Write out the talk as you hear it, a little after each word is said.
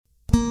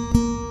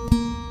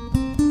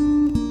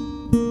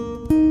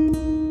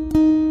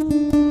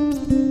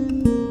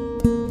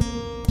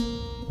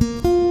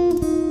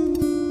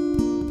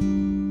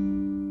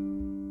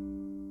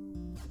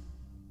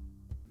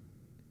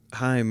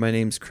Hi, my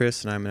name's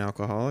Chris, and I'm an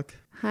alcoholic.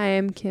 Hi,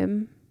 I'm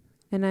Kim,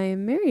 and I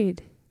am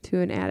married to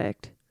an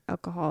addict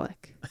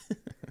alcoholic.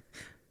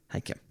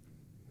 Hi, Kim.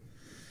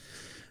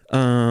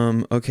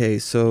 Okay,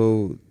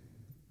 so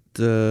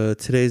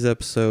today's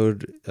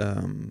episode,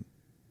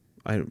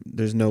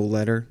 there's no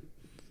letter.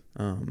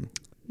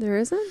 There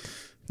isn't?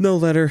 No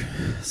letter.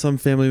 Some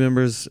family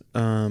members,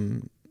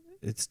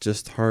 it's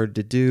just hard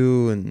to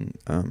do, and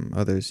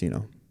others,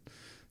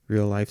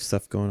 real life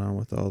stuff going on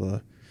with all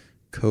the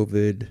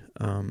COVID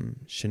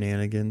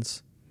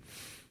shenanigans.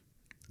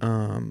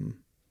 There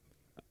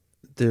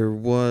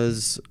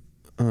was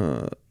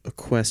a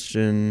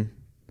question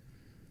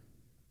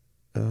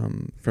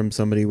from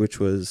somebody, which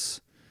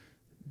was,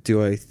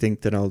 do I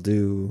think that I'll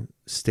do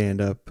stand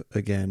up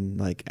again,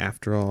 like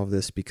after all of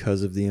this,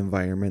 because of the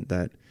environment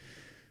that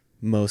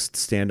most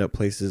stand up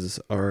places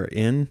are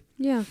in?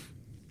 Yeah.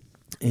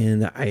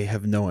 And I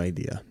have no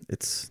idea.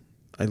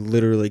 I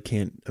literally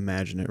can't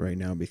imagine it right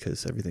now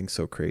because everything's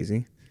so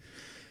crazy.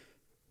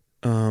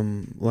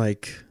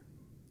 Like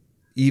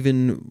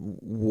even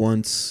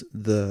once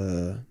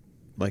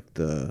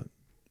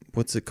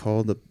what's it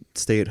called? The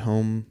stay at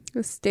home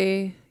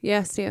Stay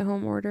at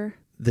home order.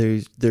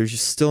 There's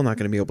just still not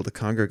going to be able to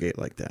congregate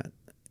like that.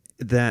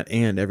 That,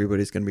 and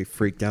everybody's going to be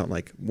freaked out.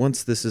 Like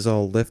once this is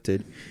all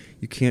lifted,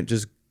 you can't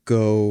just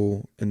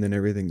go and then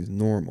everything's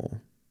normal.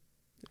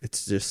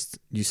 It's just,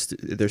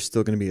 there's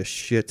still going to be a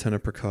shit ton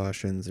of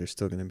precautions. There's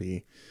still going to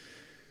be,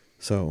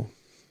 so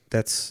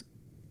that's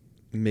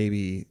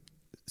maybe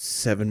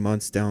 7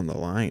 months down the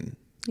line.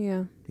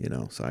 Yeah.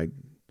 So I'm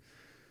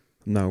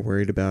not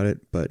worried about it,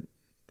 but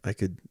I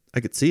could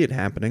see it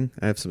happening.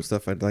 I have some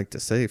stuff I'd like to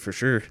say for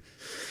sure,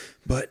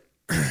 but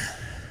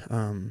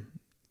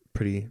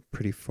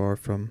pretty far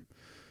from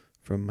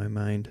my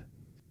mind.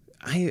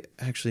 I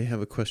actually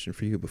have a question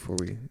for you before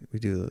we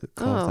do the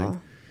call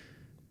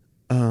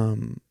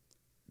thing.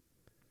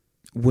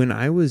 When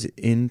I was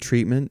in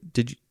treatment,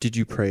 did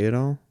you pray at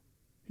all?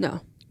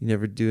 No. You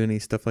never do any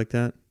stuff like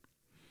that?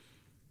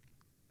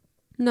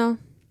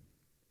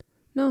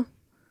 No,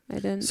 I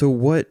didn't. So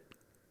what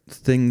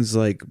things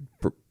like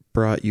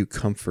brought you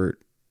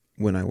comfort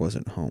when I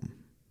wasn't home?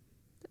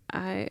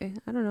 I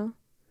don't know.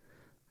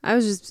 I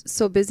was just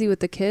so busy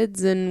with the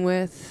kids and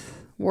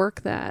with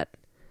work that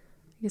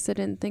I guess I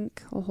didn't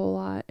think a whole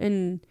lot.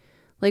 And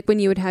like when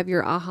you would have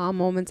your aha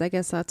moments, I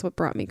guess that's what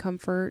brought me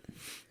comfort.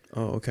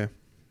 Oh, okay.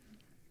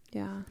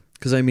 Yeah.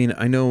 Because I mean,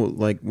 I know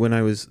like when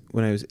I was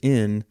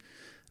in,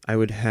 I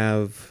would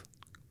have.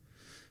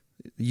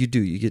 You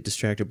get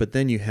distracted, but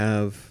then you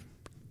have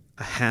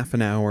a half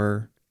an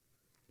hour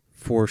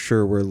for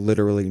sure where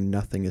literally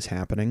nothing is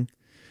happening,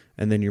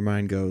 and then your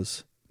mind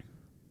goes,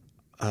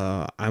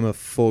 I'm a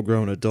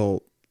full-grown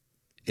adult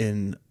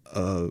in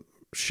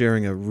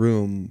sharing a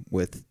room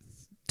with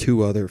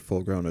two other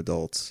full-grown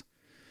adults,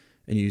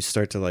 and you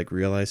start to like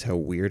realize how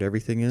weird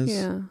everything is.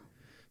 Yeah.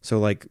 So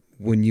like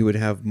when you would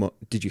have,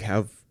 did you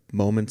have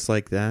moments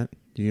like that?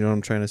 Do you know what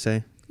I'm trying to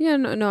say? Yeah,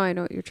 no, I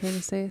know what you're trying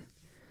to say.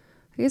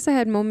 I guess I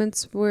had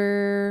moments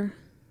where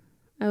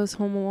I was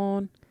home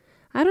alone.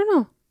 I don't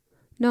know.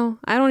 No,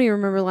 I don't even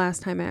remember the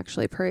last time I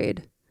actually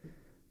prayed.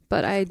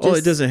 But I just... Oh,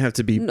 it doesn't have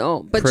to be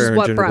no, but just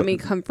what brought me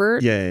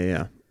comfort.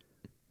 Yeah.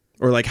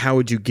 Or like, how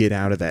would you get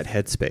out of that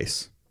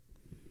headspace?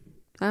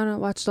 I don't know.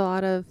 Watched a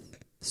lot of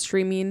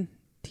streaming,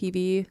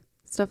 TV,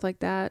 stuff like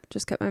that.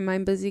 Just kept my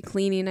mind busy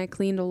cleaning. I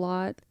cleaned a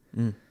lot.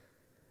 Mm.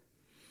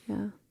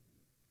 Yeah.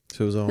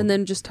 So it was all... And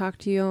then just talk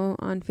to you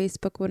on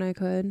Facebook when I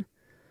could.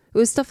 It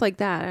was stuff like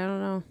that. I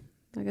don't know.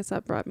 I guess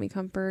that brought me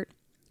comfort.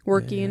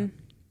 Working. Yeah.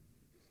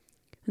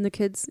 And the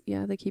kids,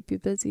 they keep you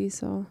busy.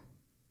 So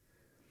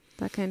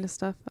that kind of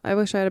stuff. I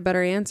wish I had a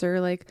better answer.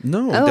 Like,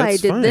 no, I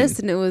did fine. this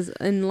and it was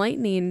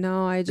enlightening.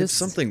 No, I just... If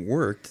something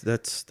worked,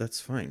 that's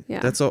fine. Yeah.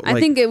 That's all. I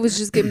think it was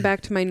just getting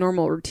back to my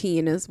normal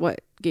routine is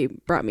what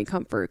brought me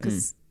comfort.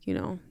 Because,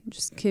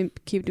 just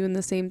keep doing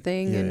the same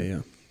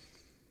thing.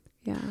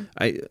 Yeah.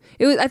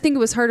 I think it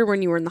was harder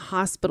when you were in the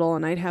hospital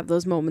and I'd have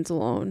those moments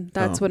alone.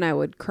 That's when I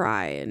would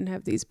cry and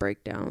have these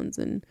breakdowns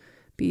and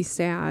be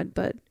sad.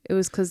 But it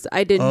was because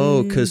I didn't...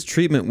 Oh, because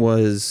treatment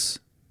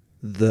was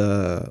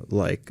the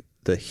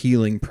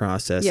healing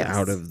process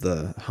out of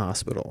the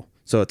hospital.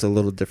 So it's a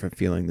little different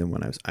feeling than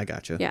when I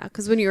gotcha. Yeah,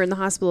 because when you were in the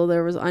hospital,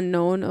 there was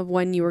unknown of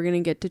when you were going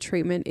to get to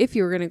treatment, if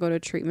you were going to go to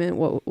treatment,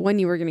 when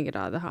you were going to get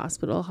out of the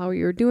hospital, how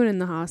you were doing in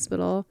the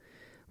hospital.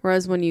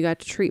 Whereas when you got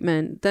to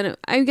treatment, then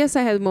I guess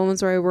I had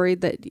moments where I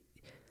worried that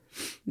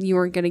you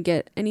weren't going to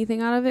get anything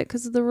out of it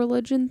because of the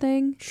religion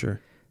thing. Sure.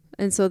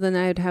 And so then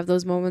I'd have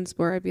those moments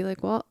where I'd be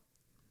like, well,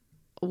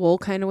 we'll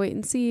kind of wait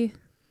and see.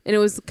 And it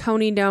was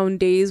counting down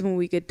days when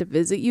we get to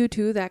visit you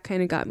too. That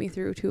kind of got me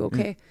through too.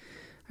 Okay.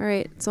 All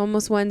right. It's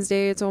almost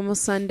Wednesday. It's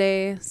almost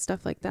Sunday.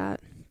 Stuff like that.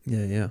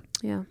 Yeah.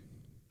 Yeah.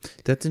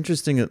 That's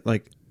interesting.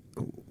 Like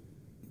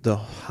the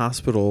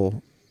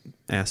hospital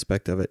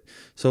aspect of it.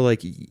 So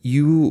like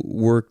you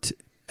worked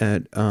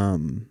at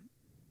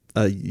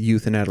a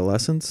youth and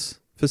adolescence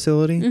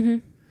facility.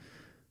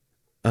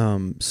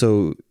 Mm-hmm.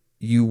 So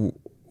you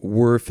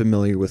were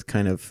familiar with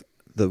kind of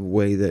the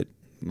way that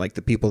like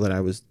the people that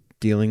I was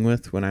dealing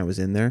with when I was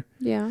in there.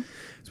 Yeah.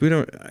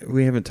 So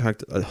we haven't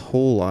talked a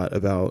whole lot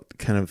about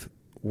kind of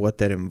what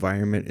that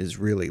environment is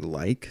really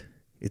like.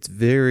 It's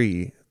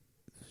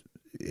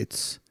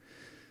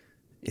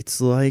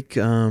like,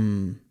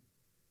 man,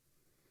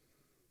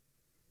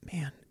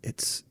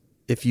 it's,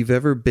 if you've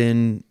ever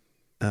been,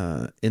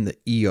 in the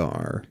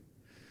ER,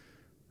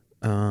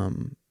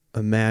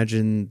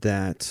 imagine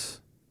that,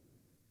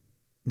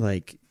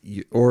 like,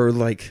 or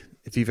like,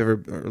 if you've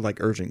ever, or like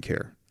urgent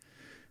care,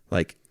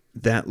 like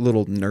that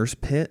little nurse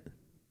pit,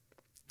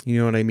 you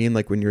know what I mean?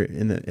 Like when you're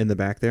in the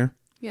back there.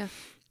 Yeah.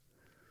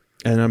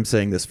 And I'm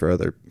saying this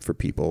for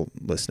people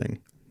listening,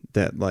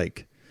 that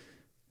like,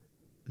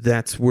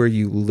 that's where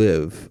you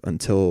live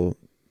until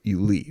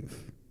you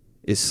leave,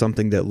 is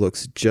something that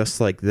looks just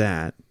like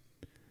that.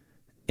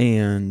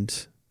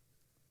 And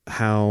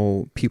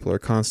how people are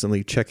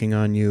constantly checking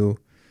on you.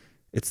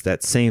 It's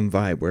that same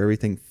vibe where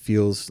everything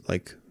feels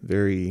like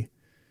very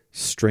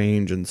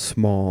strange and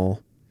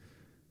small.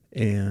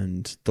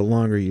 And the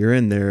longer you're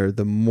in there,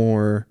 the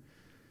more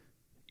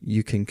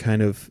you can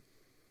kind of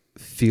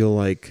feel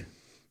like,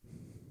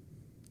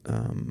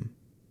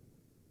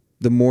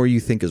 the more you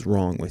think is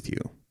wrong with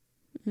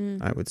you,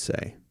 I would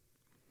say.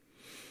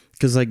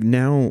 Because like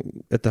now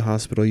at the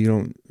hospital, you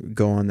don't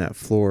go on that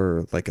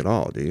floor like at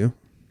all, do you?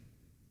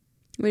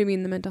 What do you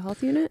mean, the mental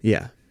health unit?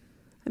 Yeah.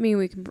 I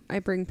mean, I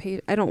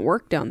bring I don't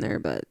work down there,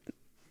 but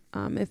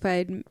if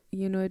I,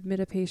 admit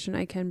a patient,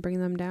 I can bring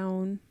them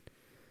down.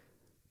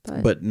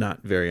 But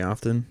not very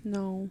often?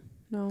 No.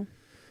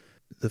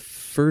 The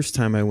first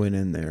time I went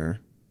in there,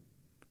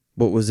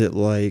 what was it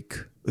like?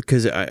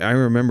 Because I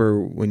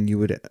remember when you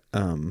would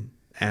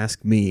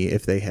ask me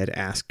if they had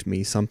asked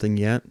me something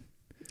yet.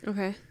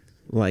 Okay.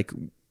 Like,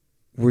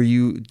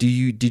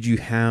 did you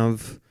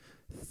have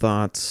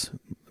thoughts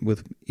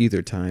with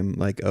either time,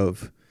 like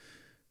of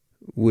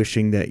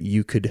wishing that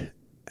you could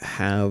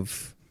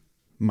have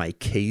my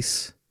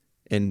case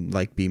and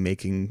like be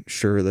making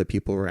sure that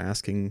people were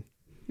asking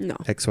no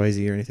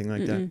XYZ or anything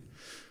like that?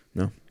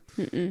 No.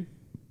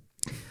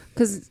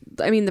 Because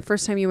I mean, the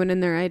first time you went in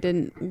there, I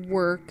didn't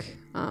work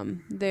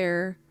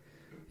there,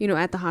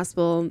 at the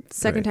hospital.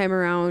 Second time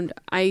around,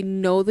 I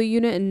know the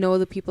unit and know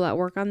the people that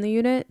work on the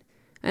unit,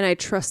 and I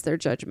trust their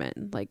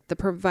judgment. Like the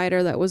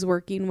provider that was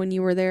working when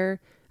you were there,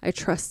 I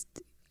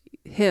trust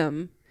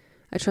him.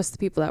 I trust the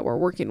people that were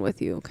working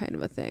with you, kind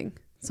of a thing.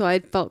 So I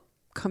felt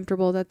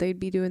comfortable that they'd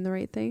be doing the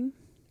right thing.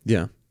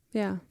 Yeah.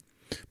 Yeah.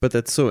 But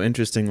that's so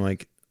interesting.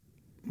 Like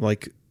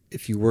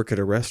if you work at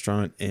a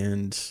restaurant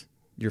and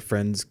your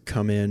friends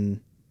come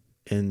in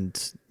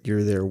and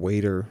you're their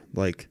waiter,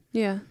 like,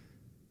 yeah,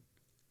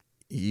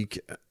 you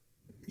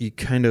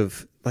kind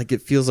of like,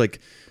 it feels like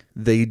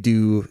they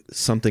do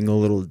something a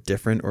little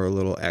different or a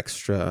little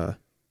extra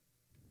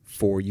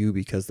for you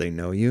because they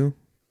know you.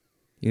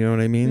 You know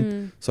what I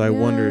mean? So I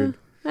wondered.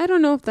 I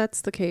don't know if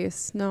that's the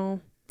case.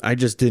 No. I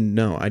just didn't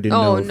know. I didn't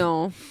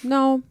know.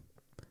 Oh,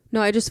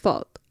 no. I just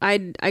felt, I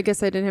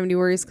guess I didn't have any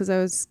worries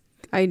because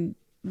I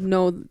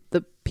know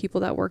the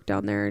people that work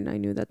down there, and I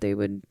knew that they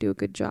would do a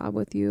good job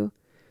with you.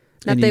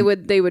 Not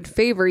they would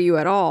favor you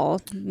at all.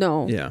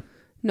 No. Yeah.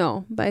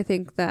 No, but I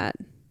think that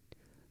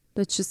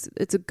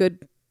it's a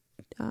good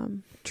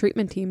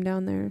treatment team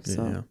down there.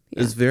 So yeah.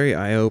 It's very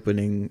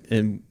eye-opening.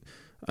 And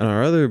on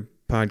our other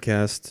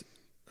podcast,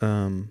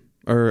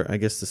 or I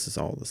guess this is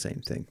all the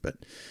same thing, but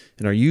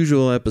in our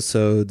usual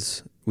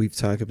episodes, we've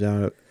talked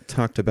about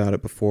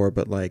it before,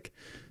 but like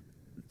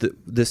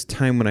this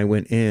time when I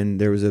went in,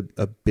 there was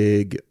a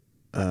big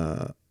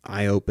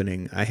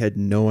eye-opening. I had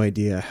no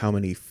idea how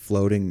many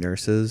floating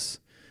nurses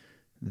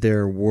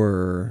there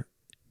were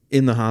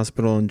in the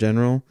hospital in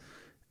general,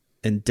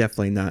 and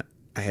definitely not,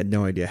 I had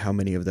no idea how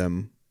many of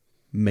them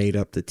made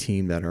up the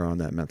team that are on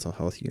that mental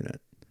health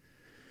unit.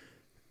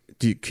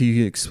 Can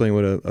you explain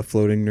what a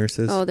floating nurse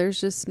is? Oh, there's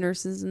just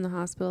nurses in the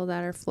hospital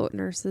that are float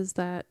nurses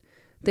that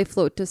they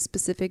float to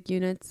specific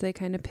units. They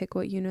kind of pick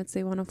what units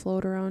they want to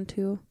float around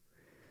to.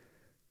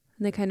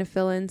 And they kind of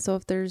fill in. So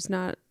if there's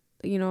not,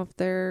 if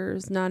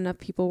there's not enough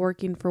people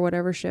working for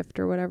whatever shift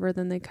or whatever,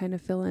 then they kind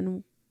of fill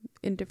in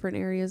different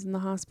areas in the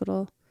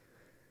hospital.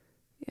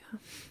 Yeah.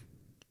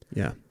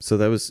 Yeah.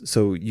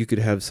 So you could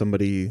have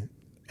somebody,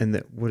 and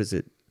what is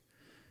it?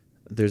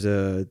 There's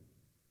a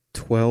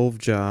 12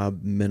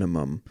 job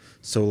minimum.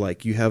 So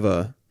like you have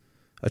a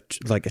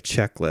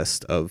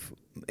checklist of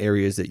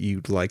areas that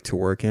you'd like to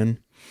work in.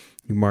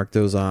 You mark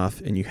those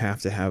off, and you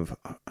have to have,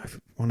 I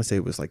want to say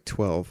it was like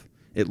 12,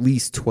 at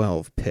least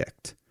 12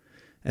 picked.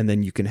 And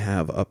then you can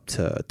have up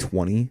to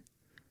 20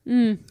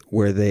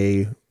 where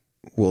they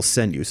will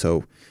send you.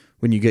 So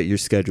when you get your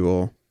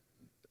schedule,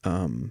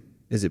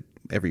 is it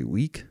every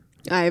week?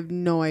 I have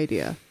no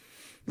idea.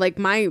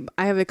 Like I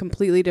have a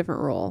completely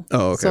different role.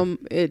 Oh, okay. So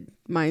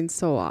mine's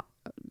so,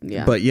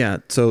 yeah. But yeah,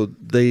 so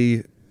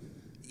they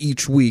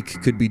each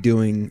week could be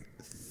doing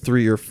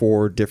 3 or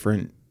 4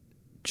 different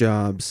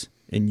jobs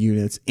and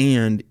units,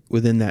 and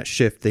within that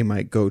shift, they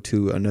might go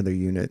to another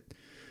unit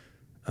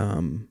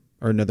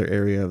or another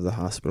area of the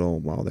hospital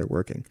while they're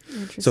working.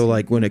 Interesting. So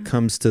like when Yeah. it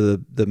comes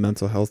to the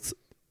mental health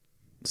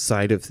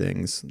side of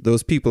things,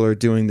 those people are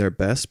doing their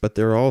best, but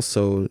they're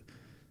also,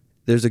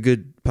 there's a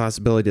good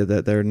possibility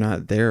that they're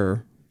not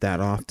there that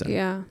often.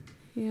 Yeah.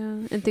 Yeah.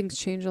 And things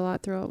change a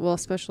lot throughout, well,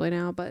 especially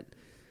now, but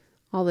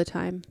all the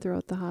time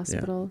throughout the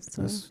hospital.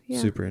 So, That's yeah.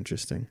 super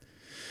interesting.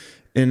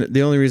 And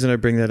the only reason I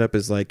bring that up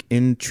is like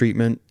in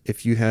treatment,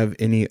 if you have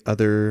any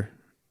other,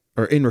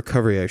 or in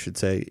recovery, I should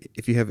say,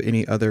 if you have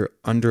any other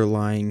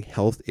underlying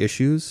health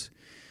issues,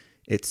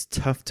 it's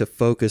tough to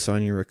focus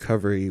on your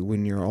recovery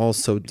when you're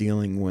also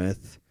dealing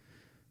with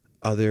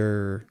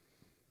other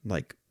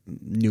like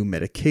new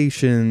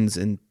medications,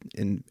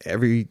 and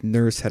every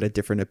nurse had a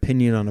different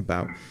opinion on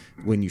about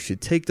when you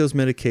should take those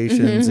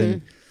medications.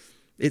 And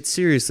it's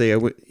seriously,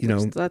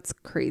 That's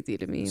crazy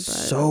to me. But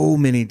so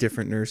many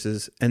different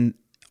nurses, and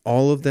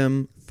all of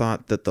them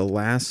thought that the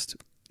last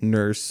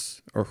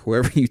nurse or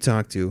whoever you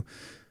talk to,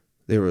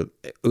 it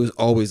was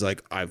always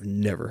like, I've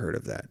never heard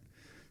of that.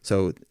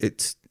 So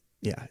it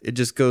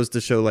just goes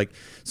to show, like,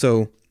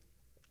 so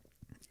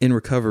in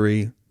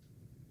recovery,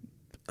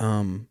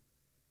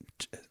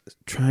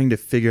 trying to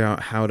figure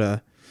out how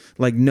to,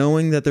 like,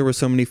 knowing that there were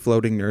so many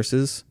floating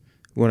nurses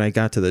when I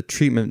got to the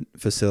treatment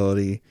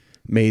facility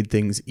made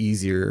things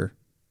easier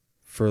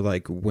for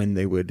like when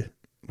I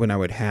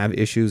would have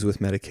issues with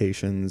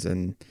medications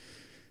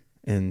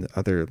and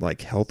other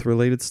like health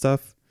related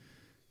stuff.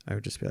 I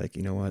would just be like,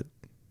 you know what,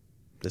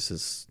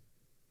 it's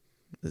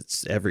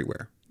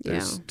everywhere.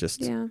 There's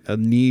just a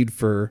need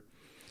for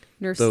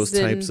nurses those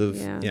types of,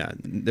 yeah.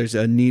 There's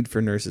a need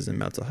for nurses in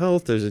mental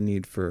health. There's a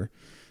need for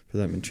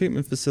them in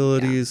treatment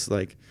facilities. Yeah.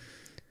 Like,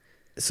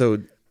 so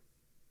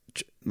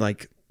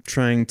like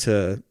trying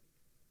to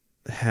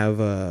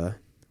have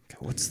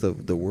what's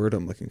the word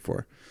I'm looking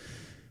for?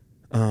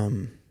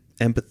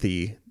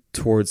 Empathy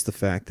towards the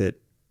fact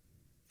that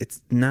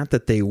it's not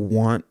that they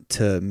want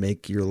to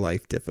make your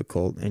life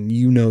difficult, and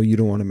you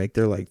don't want to make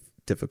their life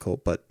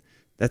difficult, but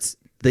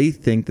they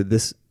think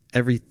that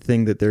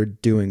everything that they're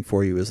doing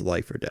for you is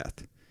life or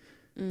death.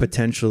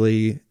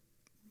 Potentially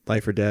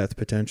life or death,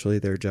 potentially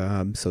their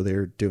job, so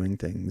they're doing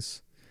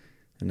things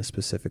in a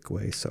specific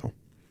way. So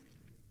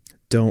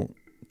don't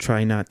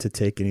try not to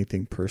take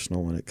anything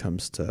personal when it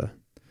comes to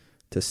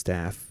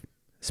staff,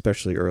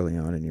 especially early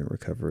on in your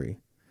recovery.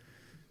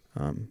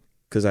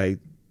 Because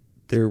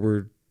there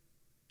were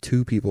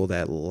 2 people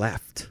that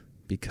left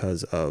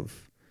because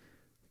of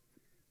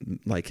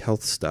like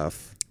health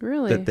stuff.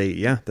 Really? That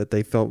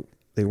they felt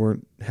they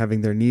weren't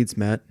having their needs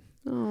met.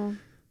 Oh.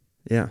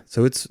 Yeah.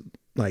 So it's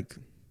like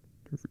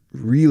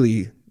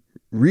really,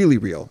 really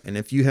real. And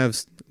if you have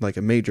like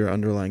a major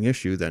underlying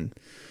issue, then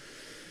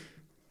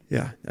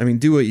I mean,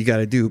 do what you got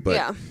to do,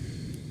 but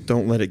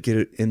don't let it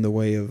get in the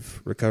way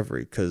of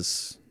recovery.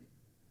 Because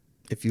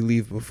if you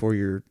leave before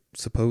you're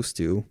supposed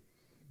to,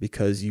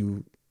 because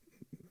you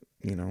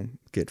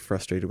get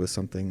frustrated with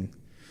something,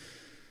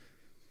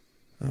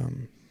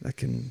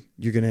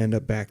 you're going to end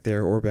up back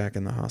there or back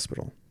in the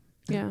hospital.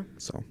 Yeah.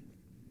 So,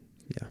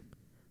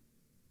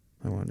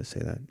 I wanted to say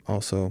that.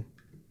 Also,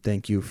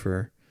 thank you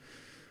for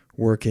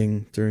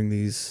working during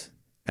these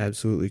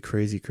absolutely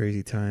crazy,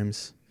 crazy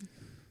times.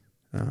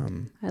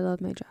 I love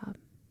my job.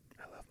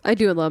 I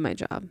do love my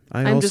job.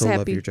 I'm also just happy.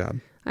 love your job.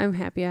 I'm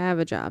happy I have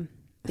a job.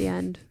 The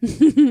end.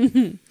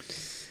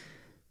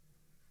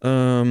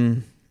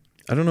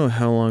 I don't know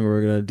how long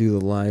we're going to do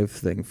the live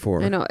thing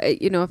for. I know.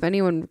 If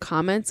anyone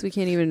comments, we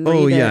can't even read it.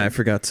 Oh, yeah, I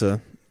forgot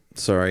to.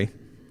 Sorry.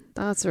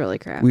 That's really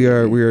crappy. We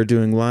are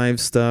doing live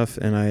stuff,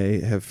 and I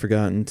have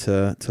forgotten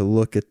to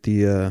look at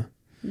the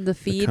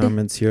feed. The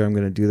comments here. I'm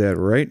going to do that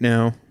right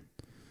now.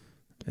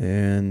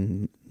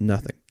 And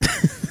nothing.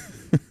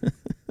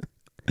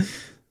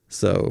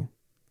 So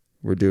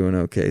we're doing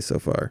okay so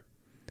far.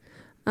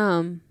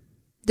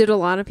 Did a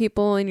lot of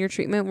people in your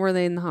treatment, were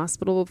they in the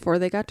hospital before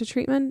they got to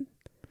treatment?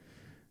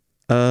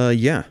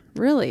 Yeah.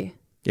 Really?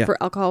 Yeah. For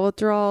alcohol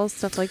withdrawals,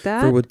 stuff like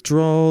that? For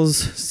withdrawals,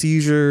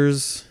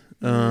 seizures,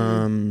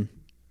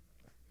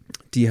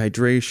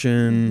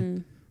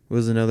 dehydration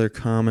was another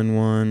common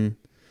one.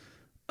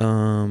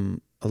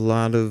 A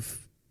lot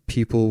of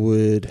people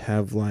would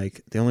have,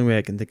 like, the only way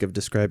I can think of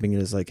describing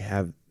it is like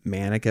have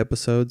manic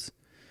episodes,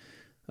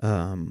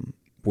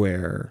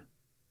 where,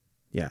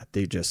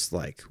 they just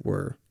like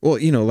were, well,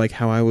 like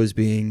how I was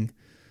being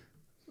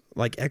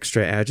like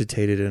extra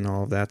agitated and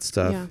all of that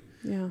stuff. Yeah.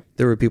 Yeah.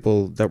 There were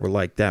people that were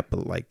like that,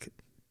 but like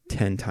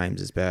 10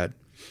 times as bad.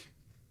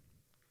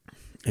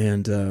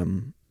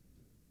 And,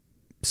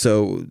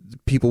 so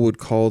people would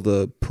call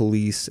the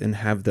police and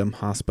have them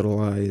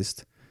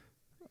hospitalized,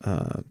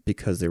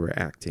 because they were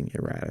acting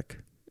erratic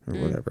or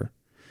whatever.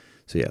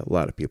 So a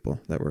lot of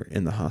people that were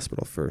in the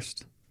hospital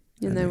first.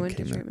 And then went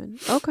to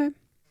treatment. Okay.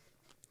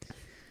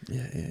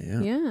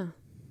 Yeah. Yeah.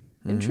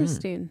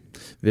 Interesting.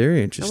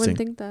 Very interesting. I wouldn't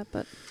think that,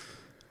 but.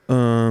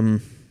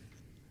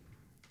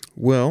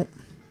 Well,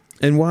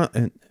 and while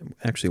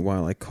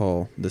I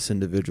call this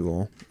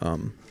individual,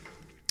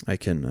 I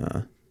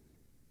can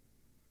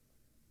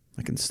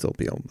I can still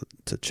be able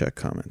to check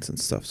comments and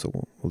stuff. So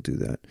we'll do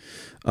that.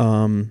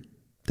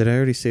 Did I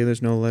already say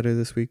there's no letter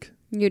this week?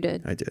 You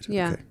did. I did.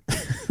 Yeah.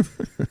 Okay.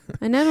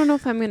 And I don't know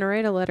if I'm going to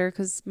write a letter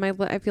because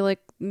I feel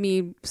like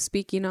me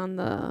speaking on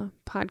the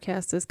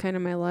podcast is kind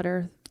of my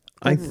letter.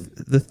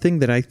 The thing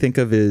that I think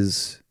of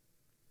is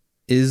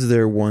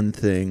there one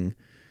thing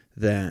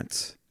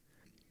that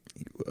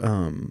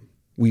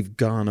we've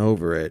gone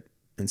over it,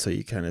 and so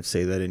you kind of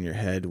say that in your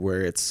head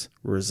where it's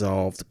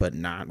resolved but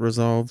not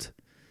resolved?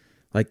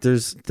 Like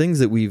there's things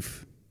that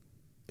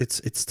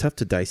it's tough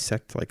to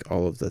dissect like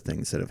all of the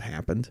things that have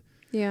happened.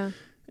 Yeah.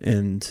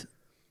 And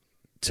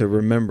to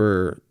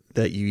remember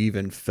that you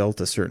even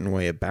felt a certain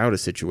way about a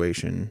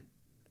situation,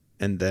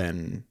 and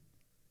then,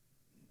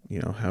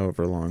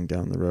 however long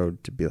down the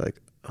road to be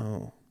like,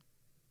 oh,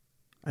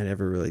 I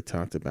never really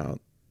talked about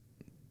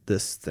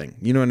this thing.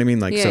 You know what I mean?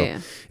 Like,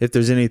 if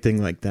there's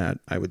anything like that,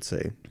 I would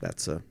say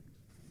that's a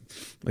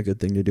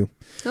good thing to do.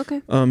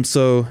 Okay.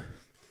 So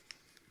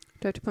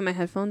do I have to put my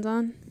headphones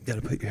on? You got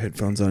to put your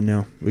headphones on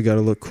now. We got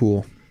to look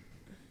cool.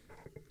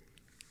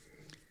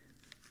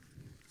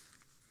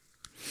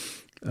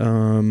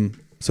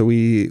 So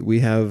we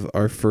have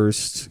our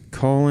first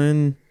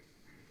call-in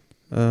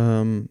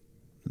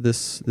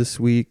this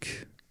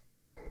week,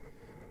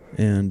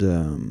 and I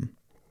don't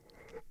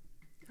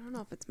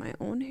know if it's my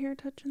own hair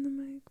touching the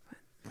mic, but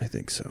I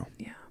think so.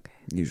 Yeah, okay.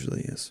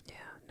 Usually is. Yeah,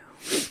 no.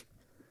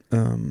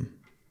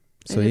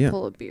 So I did yeah.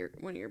 pull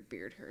one of your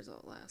beard hairs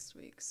out last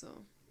week,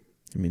 so.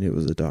 I mean, it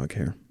was a dog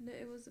hair.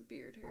 It was a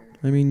beard hair.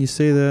 I mean, you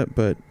say that,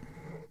 but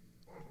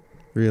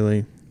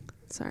really,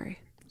 Sorry.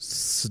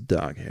 it's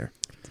dog hair.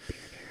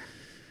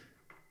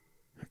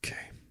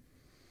 Okay.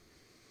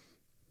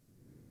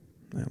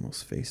 I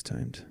almost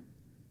FaceTimed.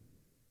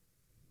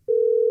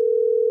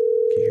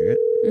 Can you hear it?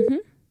 Mm-hmm.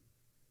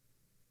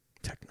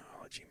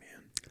 Technology,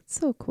 man. It's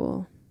so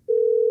cool.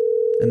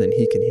 And then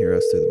he can hear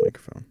us through the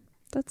microphone.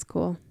 That's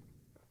cool.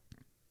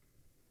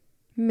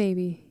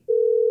 Maybe.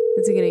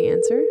 Is he going to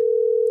answer?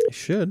 I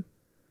should.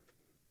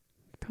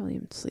 Probably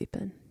am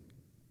sleeping.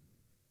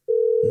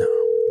 No.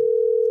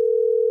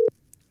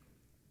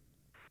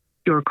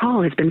 Your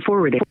call has been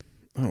forwarded.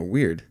 Oh,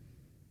 weird.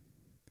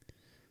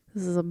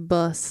 This is a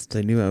bust.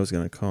 I knew I was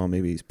going to call.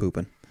 Maybe he's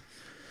pooping.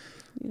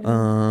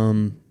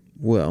 Yeah.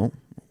 Well,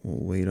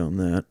 we'll wait on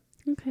that.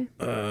 Okay.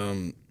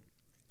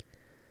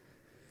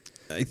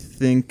 I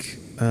think,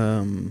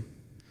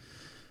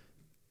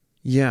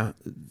 yeah,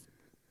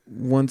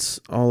 once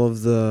all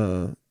of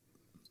the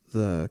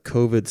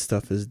COVID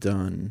stuff is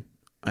done,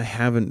 I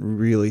haven't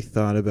really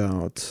thought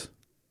about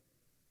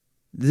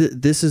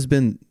this has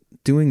been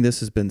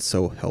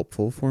so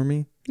helpful for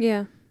me.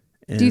 Yeah.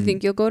 And do you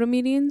think you'll go to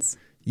meetings?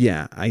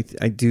 Yeah, I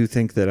do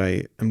think that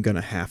I am going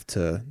to have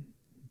to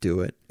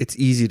do it. It's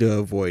easy to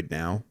avoid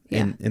now.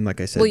 Yeah. And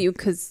like I said,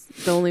 because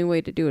the only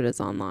way to do it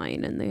is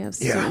online, and they have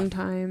certain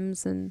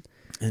times and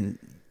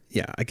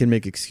yeah, I can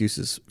make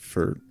excuses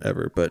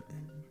forever, but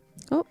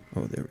oh,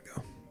 there we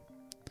go.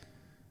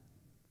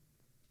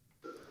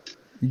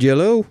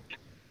 Hello.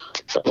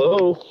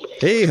 Hello.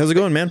 Hey, how's it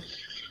going, man?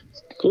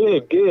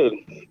 Good.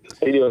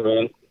 How you doing,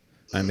 man?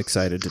 I'm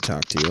excited to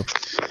talk to you.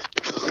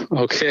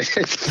 Okay.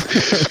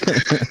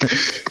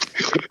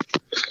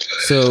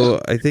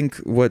 So I think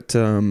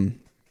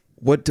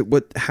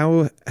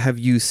how have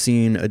you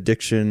seen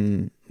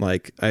addiction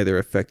like either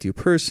affect you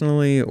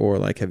personally, or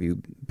like have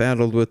you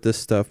battled with this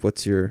stuff?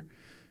 What's your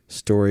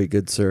story,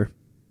 good sir?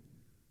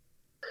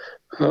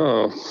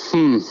 Oh,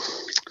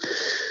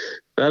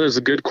 that is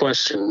a good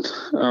question.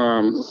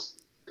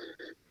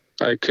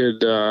 I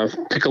could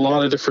pick a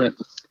lot of different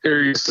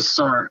areas to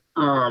start.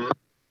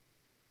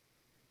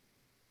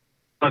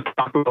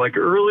 Talk about like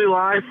early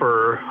life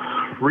or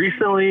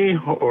recently,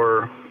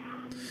 or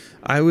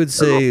I would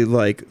say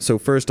so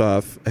first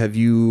off, have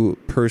you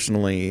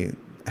personally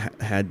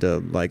had to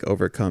like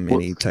overcome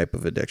any type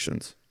of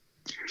addictions?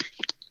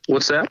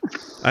 What's that?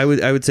 I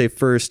would say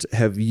first,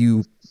 have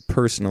you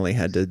personally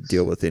had to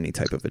deal with any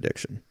type of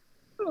addiction?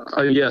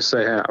 Yes,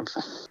 I have.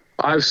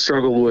 I've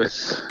struggled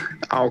with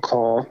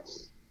alcohol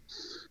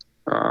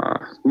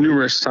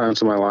numerous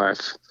times in my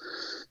life.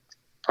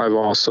 I've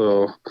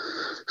also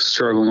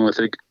struggled with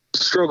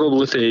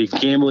a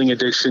gambling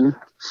addiction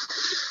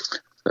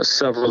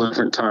several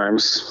different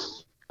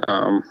times.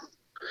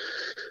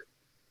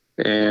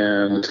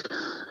 And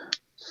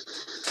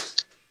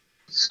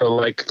so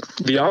like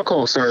the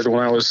alcohol started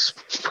when I was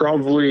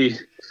probably,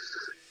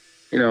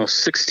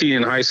 16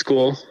 in high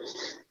school,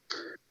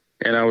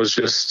 and I was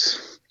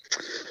just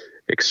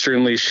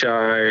extremely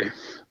shy.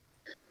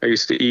 I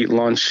used to eat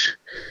lunch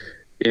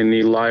in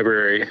the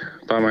library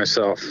by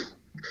myself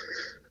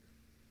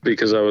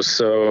because I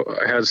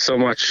had so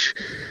much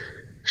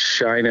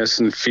shyness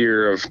and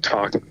fear of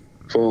talking to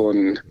people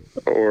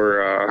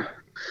or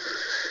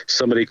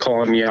somebody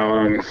calling me out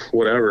on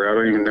whatever. I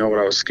don't even know what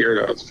I was scared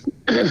of.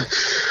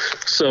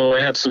 So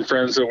I had some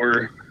friends that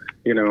were,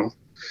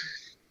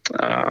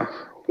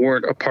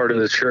 weren't a part of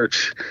the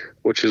church,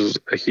 which is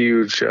a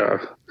huge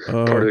part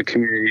of the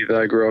community that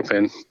I grew up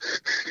in.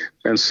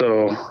 And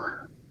so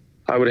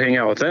I would hang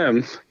out with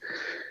them,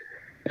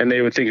 and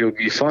they would think it would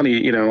be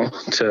funny,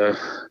 to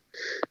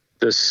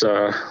this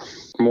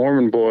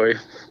Mormon boy,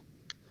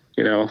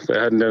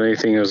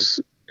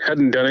 that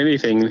hadn't done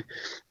anything.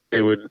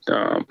 They would,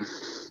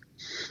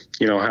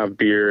 have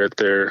beer at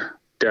their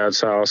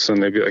dad's house,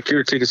 and they'd be like,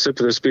 "Here, take a sip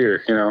of this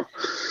beer,"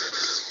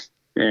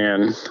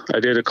 And I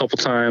did a couple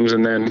times,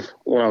 and then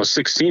when I was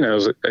 16, I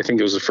think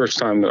it was the first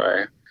time that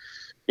I,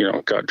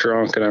 got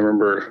drunk. And I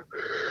remember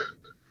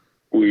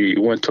we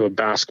went to a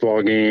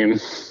basketball game,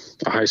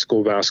 a high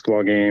school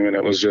basketball game, and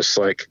it was just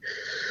like,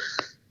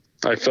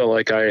 I felt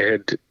like I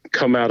had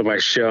come out of my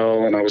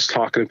shell, and I was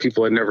talking to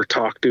people I'd never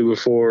talked to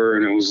before,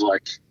 and it was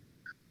like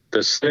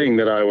this thing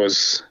that I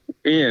was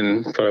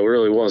in, but I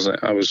really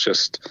wasn't. I was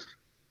just,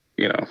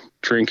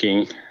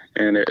 drinking,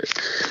 and it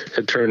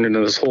had turned into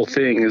this whole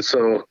thing.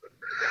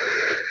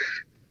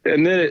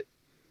 And then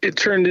it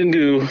turned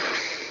into,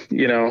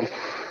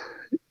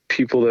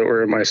 people that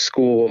were in my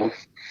school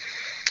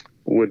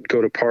would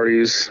go to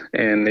parties,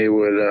 and they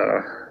would,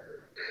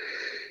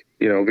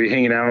 be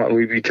hanging out, and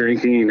we'd be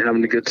drinking and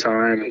having a good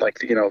time. And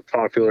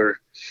popular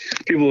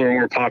people who are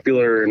more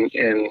popular and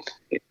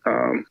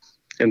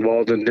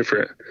involved in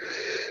different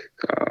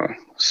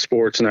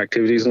sports and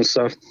activities and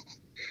stuff.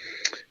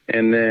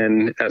 And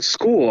then at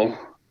school,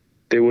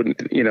 they wouldn't,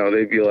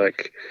 they'd be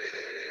like,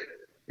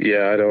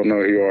 "Yeah, I don't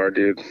know who you are,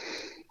 dude.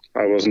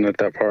 I wasn't at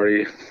that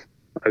party.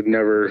 I've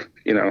never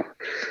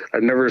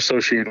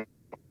associated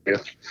with you."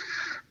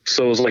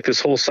 So it was like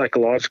this whole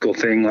psychological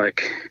thing,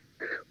 like,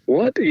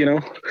 what,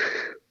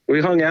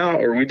 we hung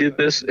out, or we did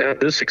this, had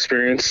this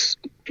experience,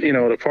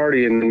 at a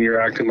party, and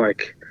you're acting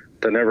like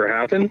that never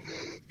happened.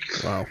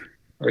 Wow.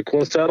 Like,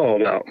 what's that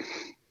all about?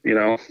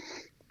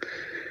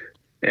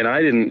 And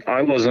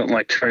I wasn't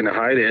like trying to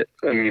hide it.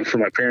 I mean,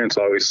 from my parents,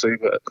 obviously,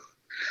 but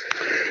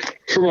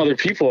from other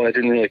people, I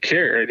didn't really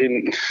care. I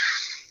didn't,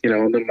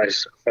 and then my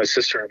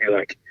sister would be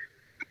like,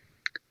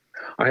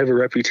 "I have a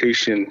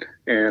reputation,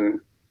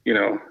 and,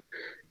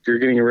 you're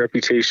getting a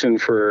reputation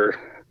for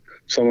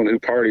someone who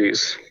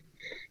parties.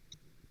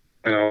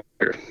 I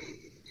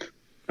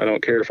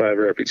don't care if I have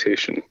a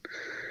reputation."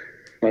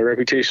 My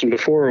reputation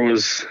before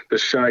was the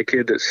shy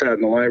kid that sat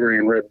in the library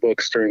and read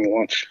books during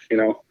lunch,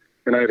 and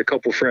I had a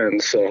couple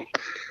friends, so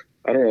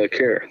I don't really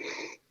care.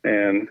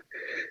 And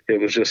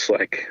it was just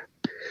like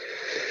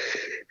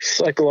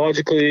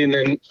psychologically,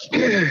 and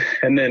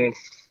then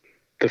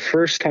the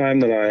first time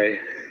that I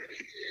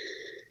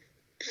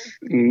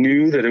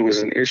knew that it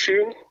was an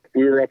issue,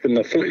 we were up in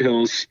the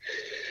foothills,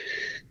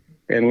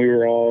 and we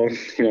were all,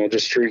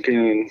 just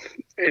drinking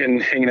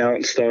and hanging out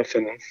and stuff,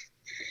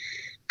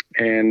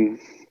 and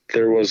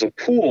there was a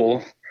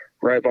pool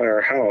right by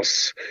our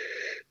house.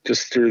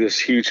 Just through this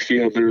huge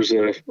field, there's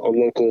a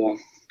local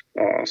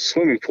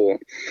swimming pool,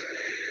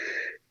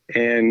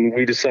 and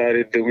we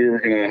decided that we were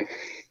gonna,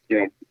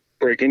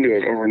 break into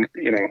it over, in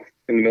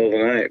the middle of the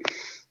night.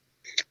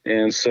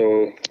 And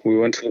so we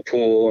went to the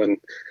pool, and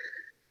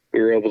we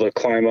were able to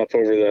climb up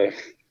over the,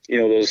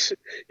 those,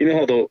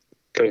 how the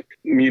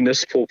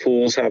municipal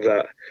pools have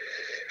the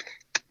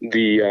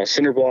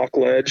cinder block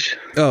ledge.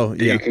 Oh,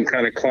 yeah. You can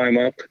kind of climb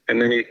up,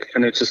 and then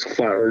it's just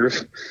flat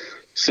roof.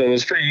 So it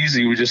was pretty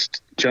easy. We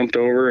just jumped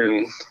over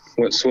and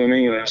went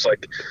swimming, and there was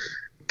like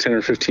 10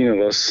 or 15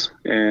 of us.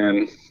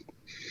 And,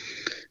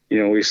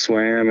 we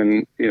swam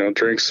and,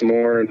 drank some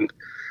more. And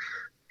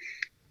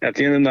at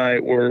the end of the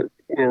night, we're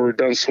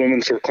done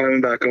swimming, so we're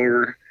climbing back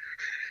over.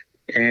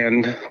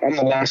 And I'm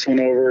the last one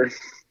over,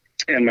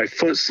 and my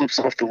foot slips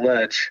off the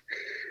ledge,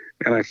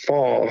 and I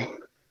fall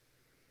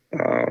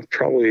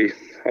probably,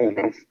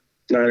 9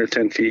 or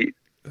 10 feet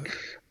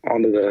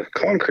onto the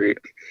concrete.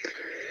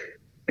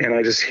 And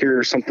I just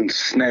hear something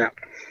snap,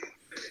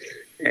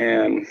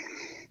 and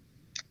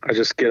I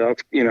just get up,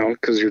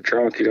 because you're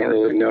drunk, you don't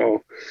really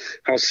know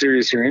how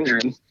serious you're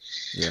injured.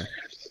 Yeah.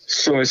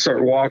 So I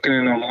start walking,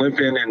 and I'm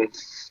limping,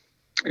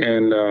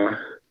 and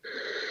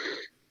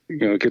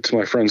get to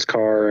my friend's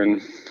car,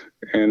 and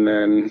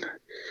then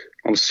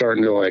I'm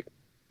starting to like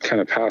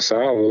kind of pass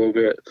out a little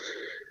bit.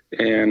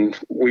 And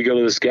we go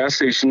to this gas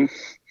station,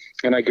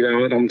 and I get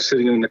out, and I'm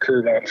sitting on the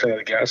curb out in front of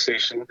the gas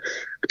station.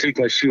 I take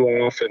my shoe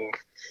off, and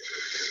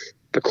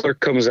the clerk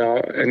comes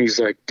out, and he's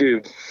like,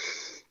 "Dude,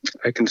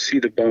 I can see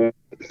the bone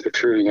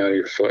protruding out of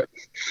your foot.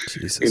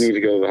 Jesus. You need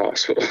to go to the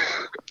hospital."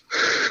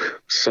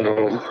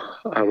 So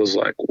I was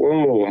like,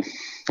 "Whoa,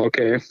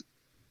 okay."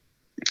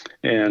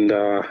 And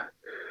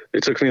they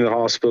took me to the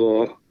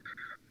hospital.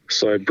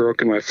 So I'd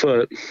broken my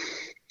foot,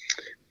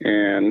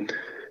 and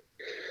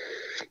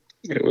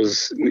it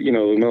was, the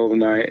middle of the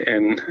night,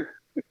 and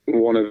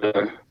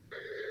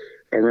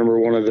I remember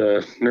one of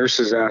the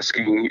nurses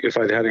asking if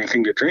I'd had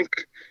anything to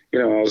drink.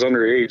 I was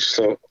underage,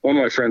 so one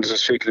of my friends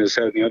was shaking his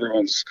head, and the other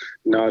one's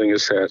nodding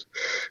his head,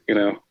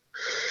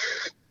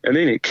 And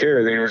they didn't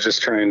care. They were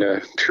just trying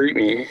to treat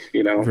me,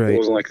 Right. It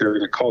wasn't like they were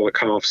going to call the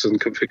cops and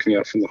come pick me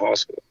up from the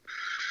hospital.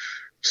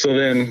 So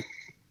then,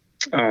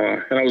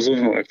 and I was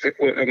living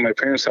at my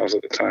parents' house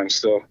at the time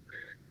still.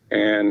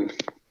 And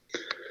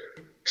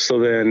so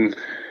then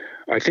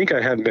I think I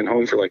hadn't been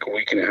home for like a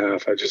week and a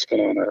half. I'd just been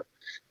on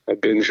a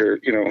binge or,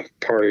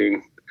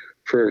 partying,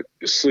 for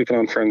sleeping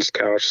on friend's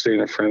couch,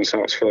 staying at a friend's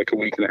house for like a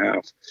week and a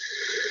half.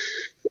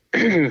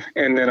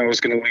 And then I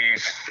was going to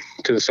leave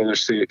to this other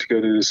state to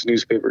go to this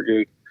newspaper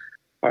gig.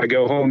 I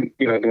go home,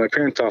 to my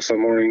parents' house that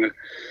morning,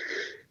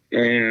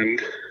 and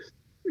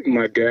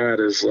my dad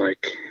is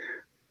like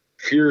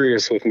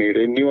furious with me.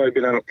 They knew I'd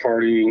been out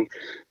partying.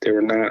 They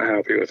were not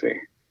happy with me.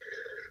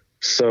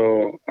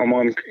 So I'm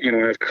on, I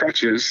have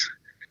crutches,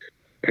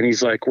 and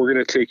he's like, I'm going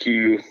to take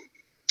you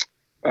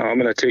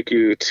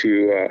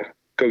to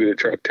go get a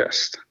drug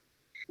test.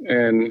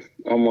 And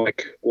I'm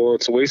like, well,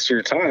 it's a waste of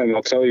your time.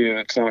 I'll tell you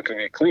it's not going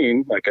to be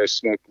clean. Like, I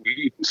smoke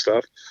weed and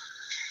stuff,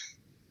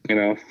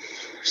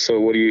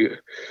 so what do you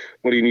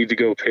need to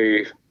go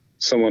pay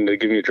someone to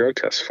give me a drug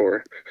test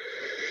for?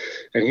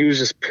 And he was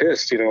just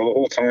pissed, the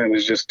whole time. He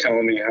was just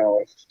telling me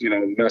how,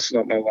 messing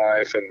up my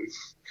life and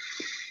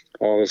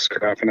all this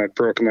crap. And I'd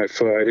broken my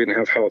foot. I didn't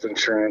have health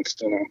insurance,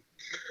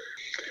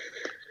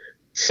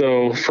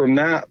 So from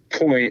that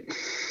point,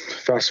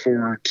 fast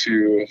forward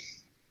to,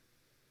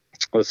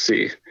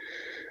 to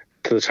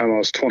the time I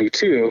was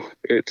 22,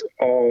 it's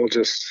all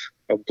just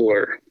a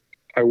blur.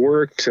 I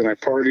worked and I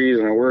partied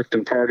and I worked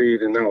and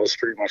partied, and that was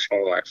pretty much my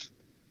life.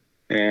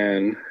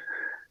 And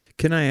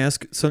can I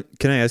ask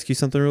you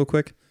something real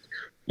quick?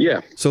 Yeah.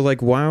 So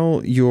like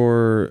while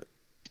you're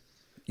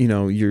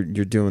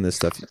doing this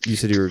stuff, you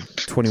said you were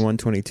 21,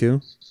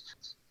 22?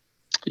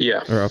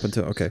 Yeah. Or up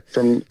until, okay.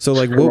 From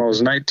I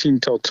was 19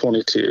 till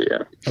 22,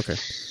 yeah. Okay.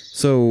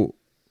 So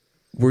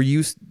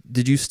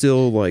did you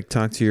still like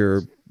talk to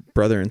your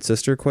brother and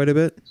sister quite a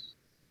bit?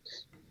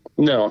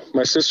 No,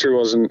 my sister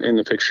wasn't in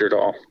the picture at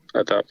all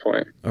at that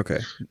point. Okay.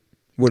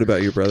 What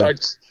about your brother? I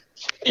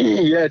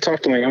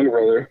talked to my younger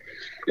brother,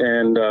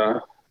 and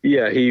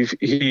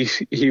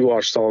he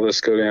watched all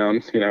this go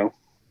down,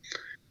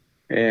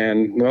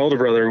 And my older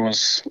brother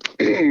was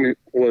doing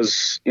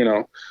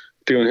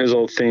his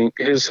own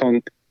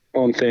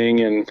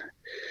thing, and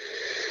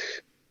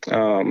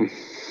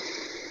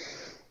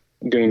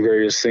doing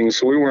various things.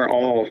 So we weren't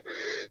all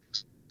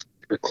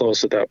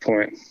close at that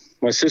point.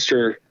 My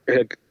sister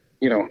had,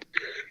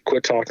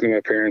 quit talking to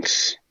my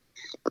parents,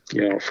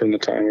 from the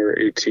time we were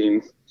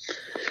 18,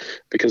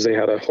 because they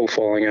had a whole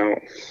falling out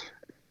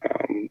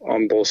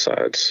on both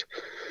sides.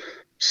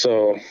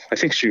 So I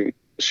think she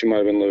might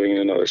have been living in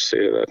another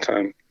state at that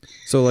time.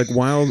 So like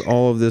while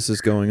all of this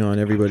is going on,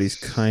 everybody's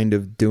kind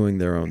of doing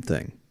their own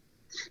thing.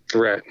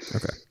 Right.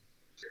 Okay.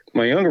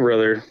 My younger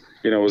brother,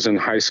 was in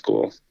high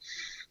school,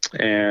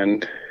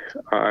 and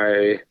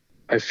I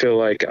feel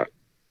like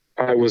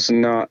I was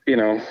not,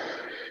 I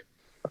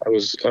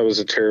was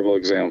a terrible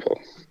example.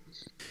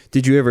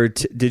 Did you ever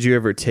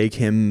take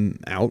him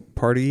out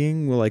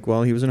partying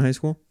while he was in high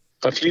school?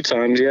 A few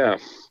times, yeah.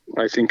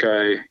 I think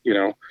I,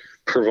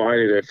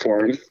 provided it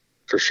for him,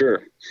 for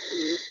sure.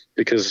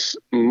 Because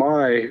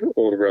my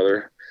older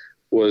brother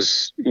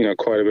was,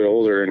 quite a bit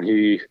older, and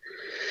he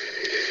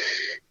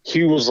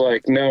was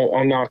like, no,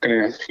 I'm not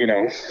going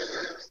to,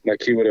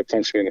 like he would have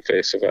punched me in the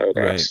face if I would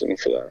have asked him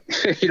for that,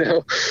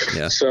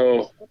 Yeah.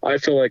 So I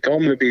feel like I'm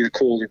going to be the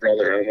cool older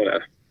brother. I'm going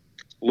to,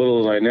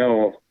 little as I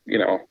know,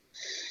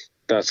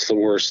 that's the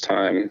worst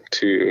time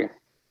to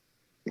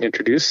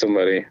introduce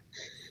somebody,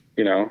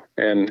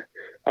 and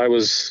I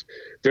was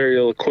very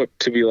ill equipped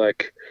to be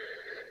like,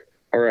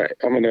 all right,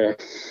 I'm going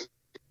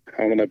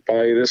to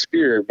buy you this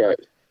beer, but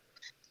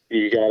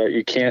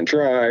you can't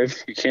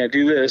drive, you can't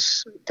do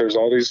this. There's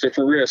all these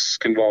different risks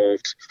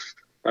involved.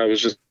 I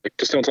was just like,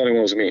 just don't tell anyone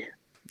it was me.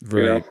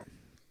 Right.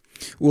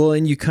 Well,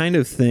 and you kind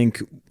of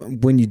think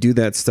when you do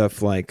that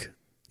stuff, like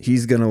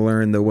he's going to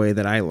learn the way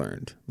that I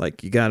learned.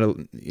 Like you got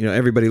to,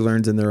 everybody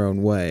learns in their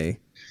own way.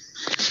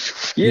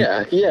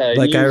 Yeah. Yeah.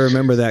 Like I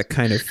remember that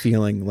kind of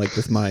feeling like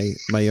with my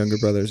younger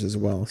brothers as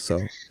well. So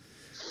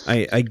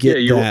I get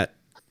that.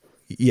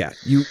 Yeah.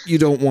 You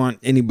don't want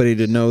anybody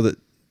to know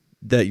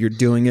that you're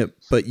doing it,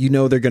 but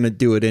they're going to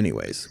do it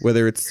anyways,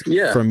 whether it's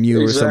from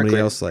you or somebody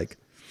else. Like,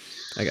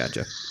 I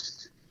gotcha.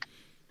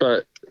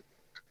 But,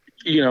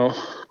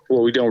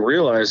 what we don't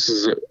realize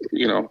is that,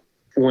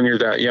 when you're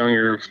that young,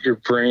 your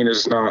brain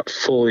is not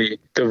fully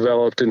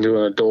developed into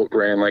an adult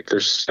brain. Like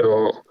there's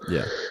still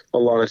a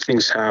lot of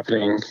things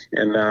happening,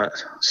 and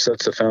that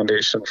sets the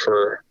foundation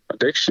for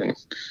addiction.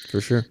 For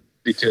sure.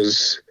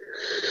 Because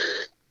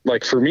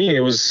like for me,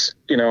 it was,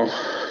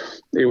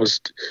 it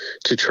was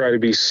to try to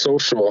be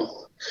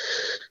social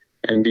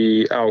and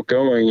be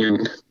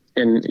outgoing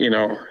and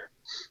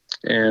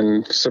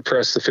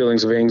suppress the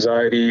feelings of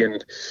anxiety,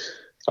 and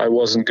I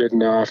wasn't good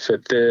enough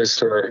at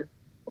this, or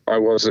I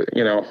wasn't,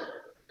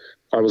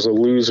 I was a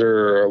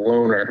loser or a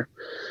loner.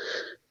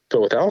 But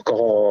with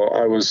alcohol,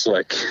 I was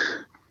like,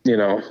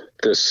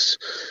 this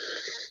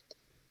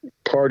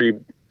party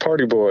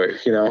boy,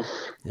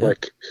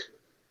 like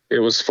it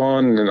was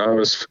fun, and I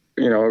was,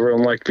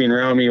 everyone liked being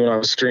around me when I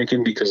was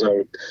drinking because I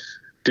would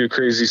do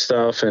crazy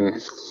stuff, and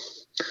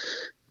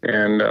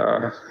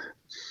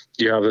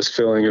you have this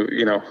feeling of,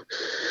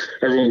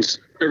 everyone's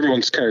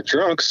kind of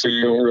drunk, so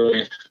you don't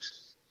really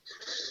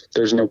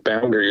there's no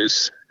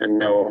boundaries and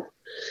no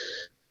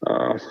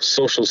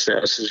social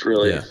status is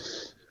really. Yeah.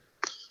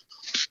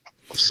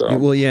 So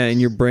Well, yeah, and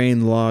your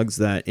brain logs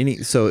that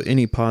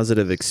any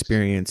positive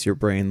experience, your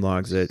brain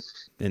logs it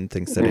and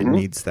thinks that it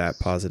needs that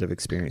positive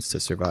experience to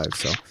survive.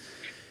 So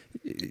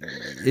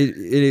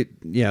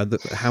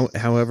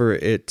however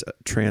it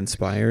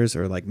transpires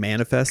or like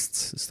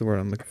manifests is the word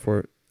I'm looking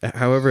for.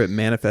 However it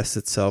manifests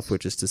itself,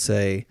 which is to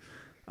say,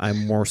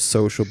 I'm more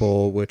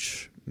sociable,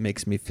 which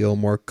makes me feel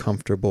more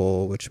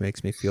comfortable, which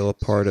makes me feel a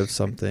part of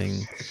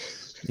something.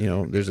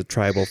 There's a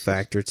tribal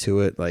factor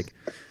to it, like.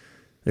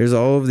 There's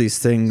all of these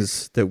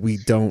things that we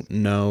don't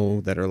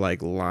know that are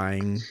like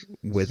lying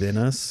within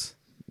us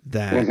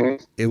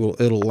that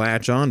it'll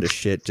latch on to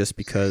shit just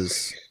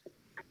because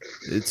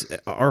it's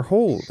our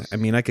whole. I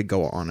mean, I could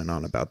go on and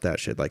on about that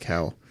shit, like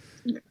how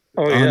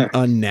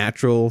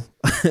unnatural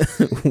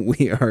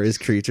we are as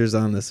creatures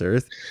on this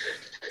earth,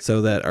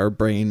 so that our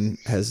brain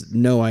has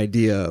no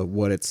idea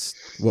what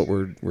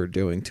we're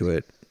doing to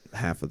it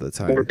half of the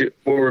time. What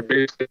we're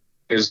basically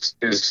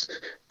is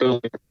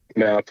building a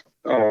map.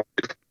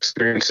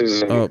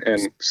 Experiences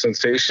and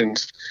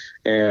sensations,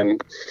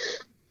 and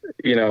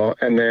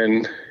and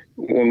then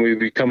when we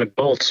become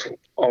adults,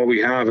 all we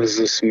have is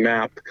this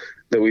map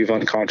that we've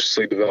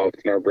unconsciously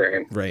developed in our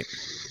brain, right?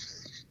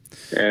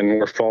 And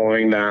we're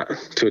following that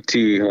to a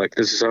T. Like,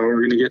 this is how we're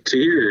going to get to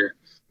here.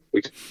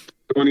 We can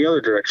go in the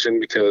other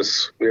direction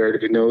because we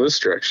already know this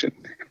direction.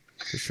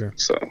 For sure.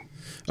 So,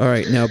 all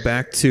right, now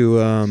back to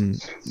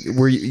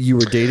were you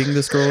were dating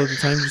this girl at the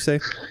time? Did you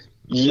say?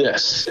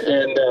 Yes,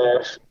 and.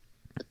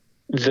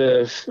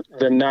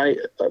 The night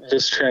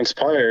this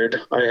transpired,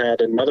 I had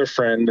another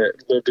friend that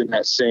lived in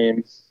that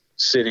same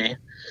city,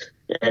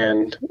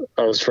 and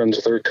I was friends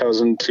with her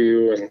cousin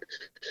too,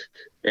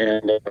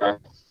 and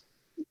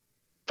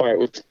fight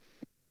with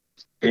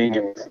being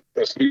and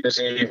this New Year's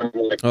Eve, and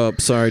like. Oh,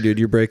 sorry, dude,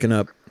 you're breaking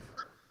up.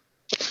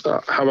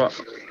 How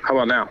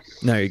about now?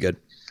 Now you're good.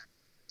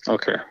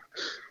 Okay,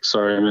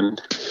 sorry, I'm in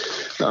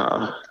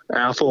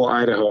Athol,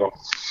 Idaho.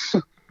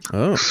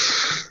 Oh,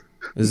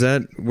 is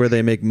that where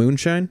they make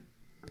moonshine?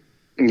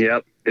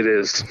 Yep, it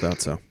is. I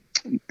thought so.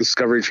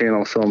 Discovery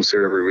Channel films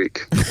here every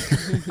week.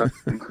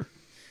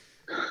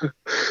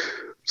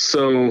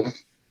 So,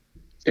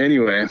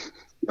 anyway,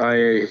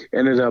 I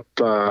ended up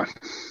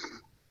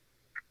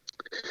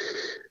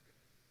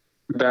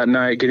that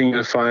night getting in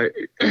a fight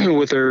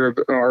with her, an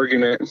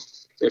argument,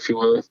 if you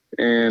will,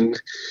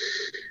 and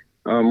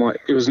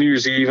it was New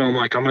Year's Eve, and I'm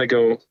like, I'm gonna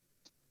go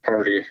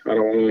party. I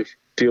don't want to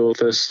deal with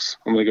this.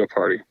 I'm gonna go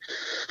party.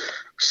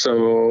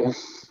 So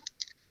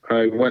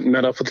I went and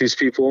met up with these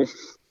people,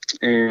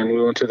 and we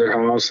went to their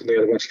house, and they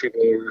had a bunch of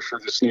people over for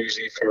this New Year's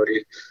Eve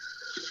party.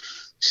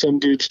 Some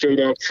dude showed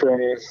up from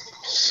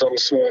some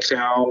small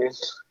town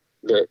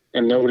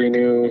and nobody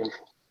knew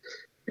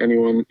any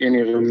of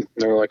them.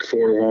 There were like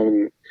 4 of them,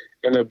 and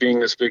ended up being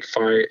this big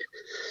fight,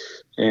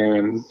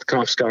 and the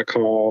cops got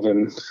called,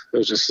 and it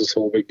was just this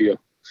whole big deal.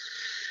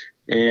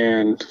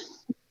 And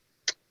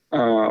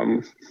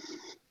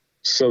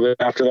so that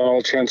after that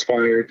all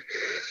transpired,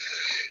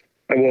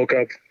 I woke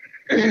up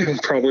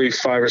probably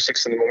 5 or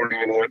 6 in the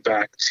morning and went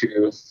back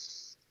to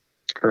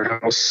her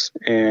house,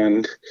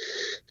 and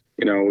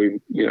we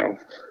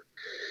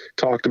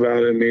talked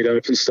about it and made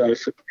up and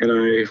stuff,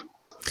 and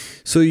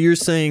So you're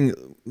saying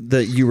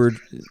that you were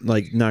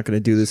like not going to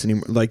do this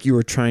anymore, like you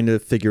were trying to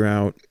figure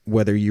out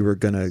whether you were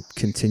going to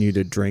continue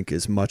to drink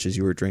as much as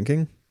you were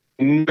drinking?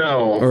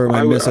 No. Or am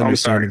I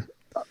misunderstanding?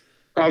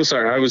 I'm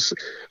sorry. I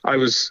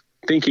was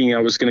thinking I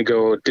was going to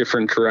go a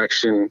different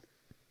direction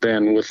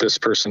than with this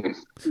person,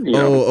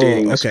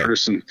 dating this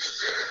person.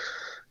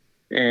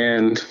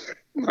 And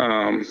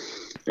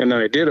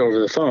I did over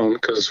the phone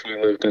because we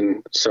lived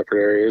in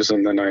separate areas.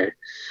 And then I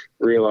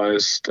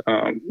realized,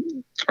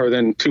 or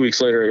then 2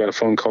 weeks later, I got a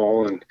phone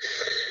call and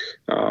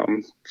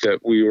that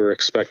we were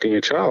expecting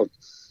a child.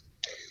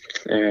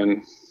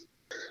 And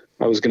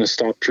I was going to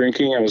stop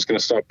drinking. I was going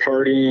to stop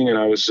partying, and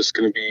I was just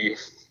going to be,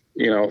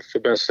 the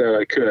best dad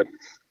I could.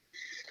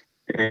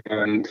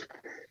 And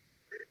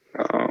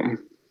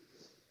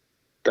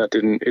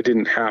it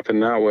didn't happen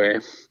that way.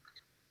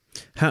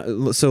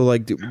 So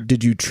like,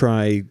 did you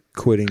try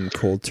quitting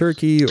cold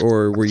turkey,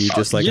 or were you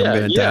just like, I'm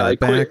going to dial it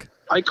back?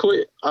 I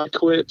quit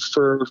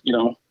for,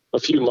 a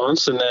few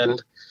months, and then,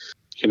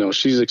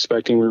 she's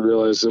expecting, we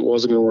realized it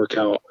wasn't going to work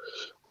out.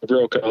 I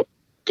broke up,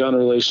 got in a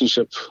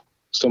relationship with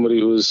somebody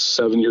who was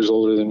 7 years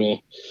older than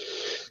me,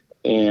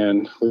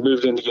 and we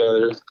moved in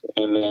together.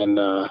 And then,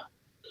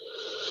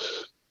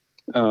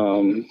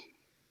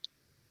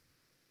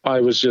 I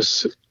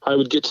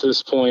would get to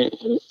this point,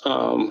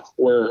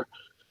 where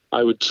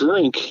I would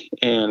drink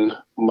and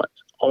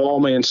all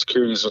my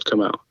insecurities would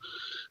come out.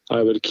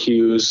 I would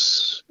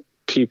accuse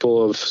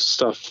people of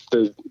stuff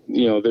that,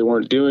 they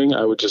weren't doing.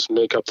 I would just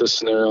make up this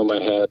scenario in my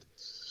head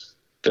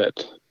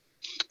that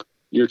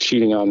you're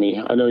cheating on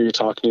me. I know you're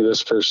talking to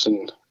this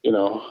person,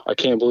 I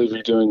can't believe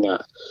you're doing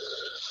that.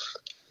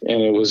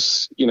 And it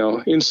was,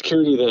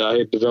 insecurity that I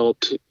had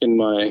developed in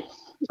my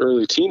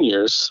early teen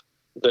years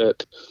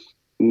that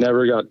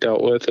never got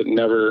dealt with. It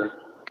never,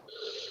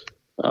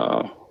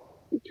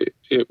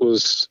 it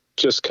was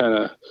just kind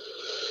of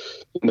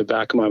in the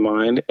back of my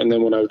mind. And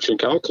then when I would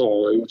drink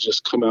alcohol, it would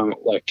just come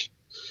out like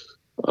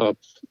a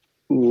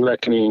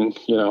reckoning,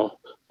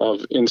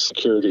 of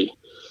insecurity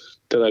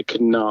that I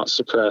could not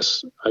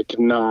suppress. I could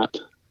not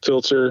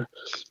filter.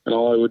 And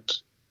all I would,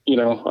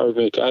 I would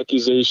make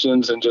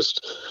accusations and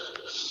just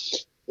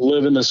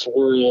live in this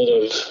world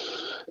of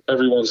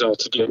everyone's out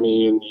to get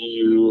me and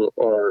you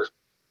are,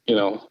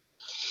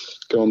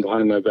 going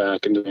behind my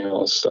back and doing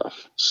all this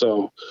stuff.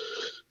 So.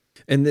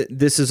 And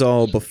this is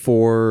all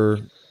before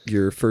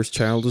your first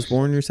child was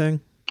born, you're saying?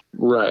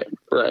 Right.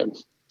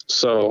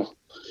 So.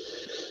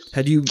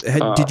 Did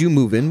you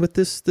move in with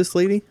this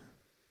lady?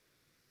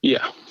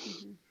 Yeah.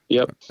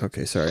 Yep.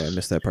 Okay. Sorry. I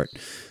missed that part.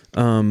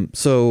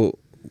 So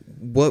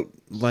would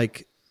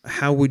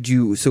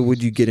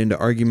you get into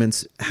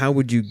arguments? How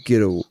would you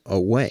get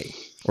away?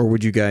 Or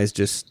would you guys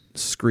just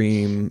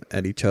scream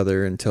at each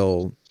other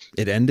until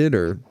it ended,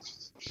 or?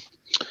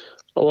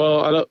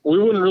 Well, we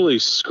wouldn't really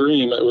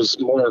scream. It was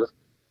more,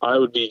 I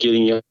would be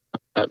getting at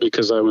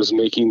because I was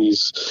making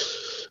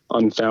these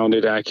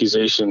unfounded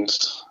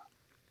accusations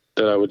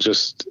that I would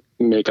just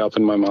make up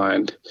in my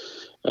mind.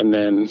 And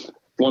then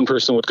one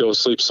person would go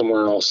sleep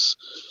somewhere else.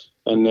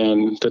 And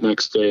then the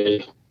next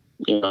day,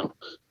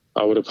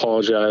 I would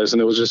apologize.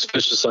 And it was just a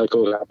vicious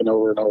cycle that happened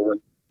over and over.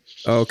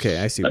 Okay,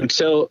 I see.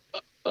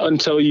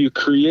 Until you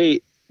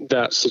create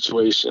that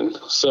situation.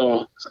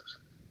 So,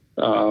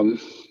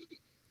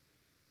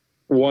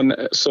 one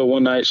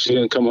night she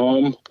didn't come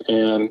home,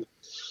 and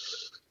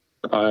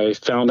I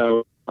found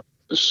out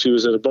she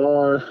was at a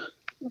bar.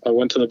 I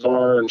went to the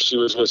bar, and she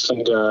was with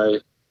some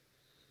guy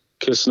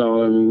kissing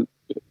on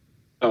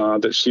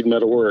him that she'd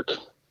met at work.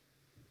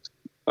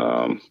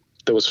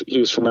 He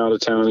was from out of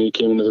town. And he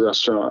came into the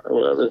restaurant or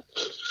whatever.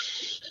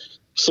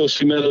 So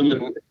she met him,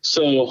 and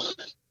so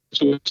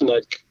she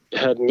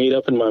had made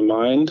up in my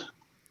mind.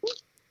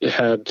 It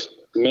had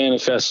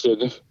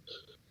manifested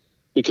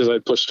because I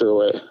pushed her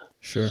away.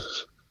 Sure.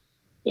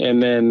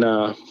 And then,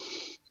 and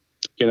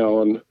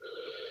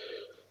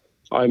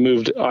I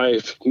moved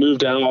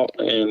out,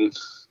 and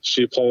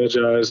she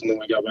apologized, and then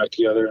we got back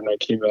together, and I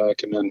came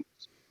back, and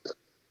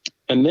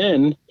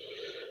then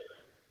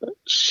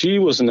she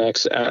was an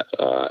ex addict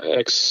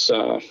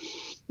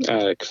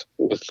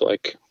with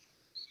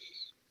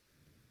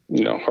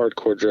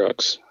hardcore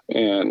drugs,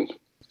 and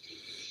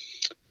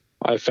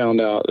I found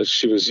out that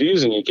she was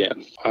using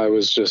again. I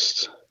was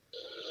just,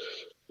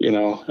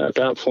 at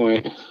that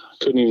point,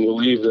 couldn't even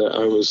believe that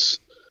I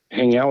was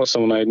hanging out with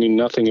someone I knew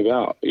nothing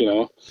about,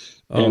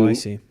 Oh, I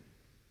see.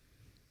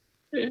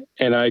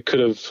 And I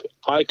could have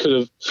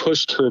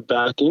pushed her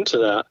back into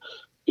that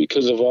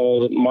because of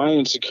all my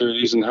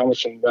insecurities and how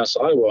much of a mess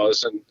I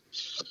was. And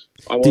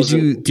I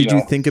wasn't. Did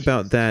you think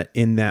about that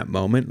in that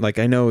moment? Like,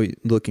 I know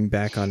looking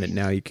back on it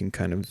now, you can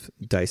kind of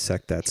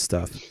dissect that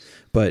stuff,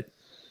 but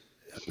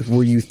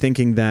were you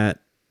thinking that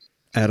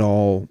at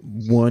all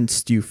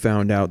once you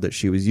found out that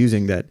she was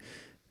using that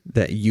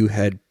you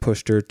had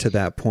pushed her to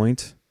that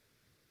point?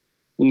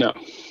 No.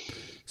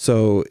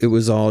 So it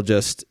was all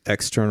just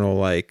external,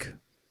 like,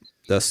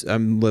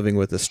 I'm living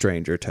with a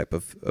stranger type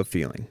of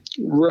feeling.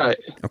 Right.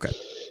 Okay.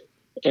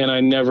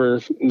 And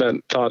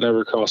that thought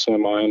never crossed my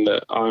mind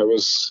that I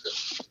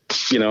was,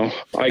 and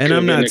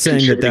I'm not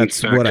saying that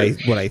that's what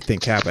I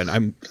think happened.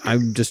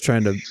 I'm just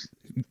trying to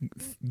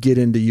get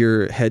into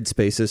your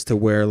headspace as to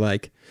where,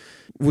 like,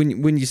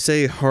 when you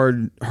say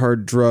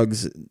hard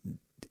drugs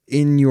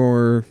in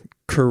your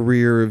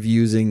career of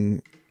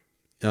using,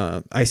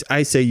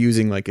 I say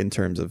using like in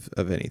terms of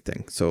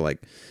anything. So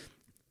like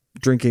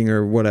drinking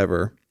or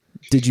whatever.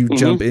 Did you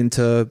jump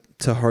into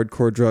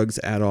hardcore drugs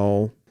at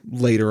all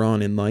later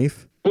on in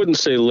life? I wouldn't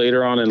say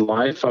later on in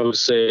life. I would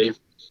say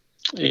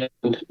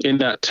in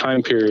that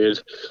time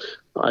period,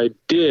 I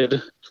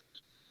did,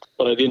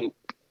 but I didn't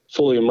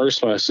fully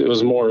immerse myself. It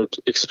was more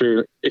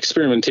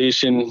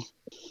experimentation.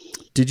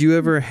 Did you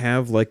ever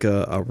have like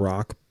a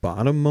rock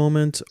bottom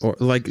moment, or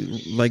like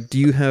do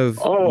you have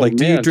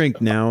do you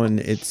drink now and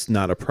it's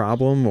not a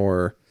problem,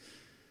 or?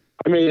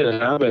 I made it a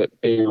habit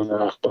being on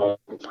rock bottom.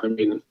 I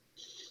mean,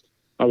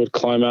 I would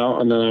climb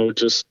out and then I would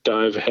just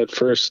dive head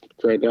first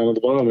right down to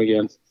the bottom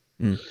again.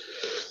 I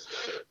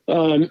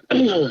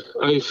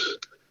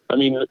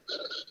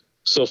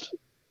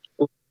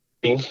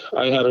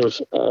had a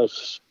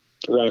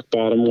rock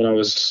bottom when I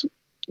was,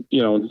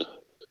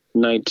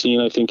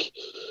 19. I think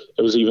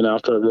it was even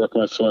after I broke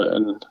my foot,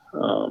 and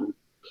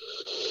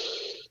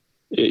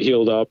it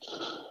healed up.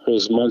 It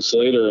was months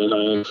later, and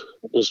I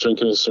was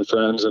drinking with some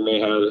friends, and they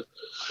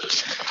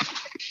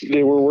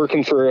were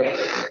working for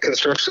a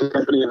construction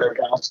company in their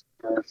house,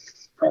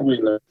 probably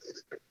in their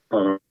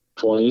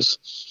 20s,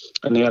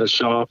 and they had a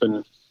shop,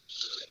 and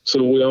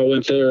so we all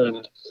went there,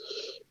 and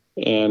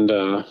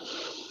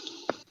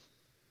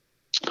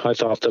I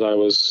thought that I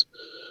was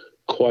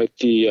quite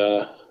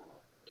the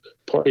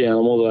party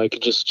animal, that I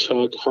could just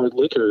chug hard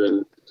liquor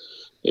and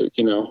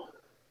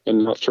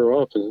and not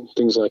throw up and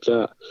things like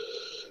that.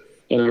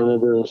 And I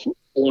remember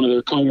one of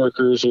their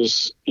coworkers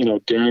was,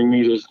 daring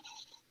me to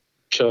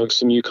chug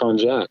some Yukon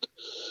Jack.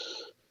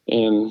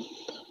 And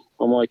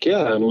I'm like,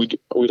 yeah. And we'd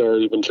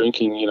already been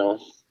drinking,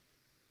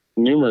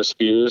 numerous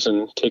beers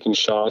and taking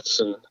shots.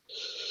 And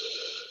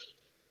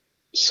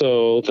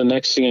so the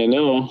next thing I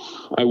know,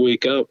 I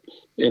wake up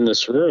in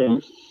this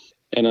room.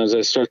 And as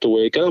I start to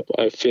wake up,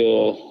 I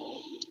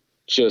feel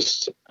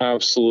just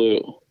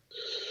absolute,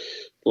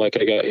 like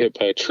I got hit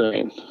by a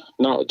train.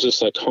 Not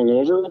just like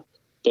hungover,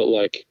 but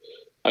like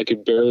I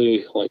could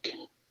barely like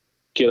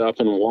get up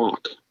and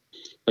walk.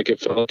 Like it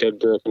felt like I'd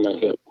broken my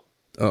hip.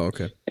 Oh,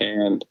 okay.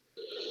 And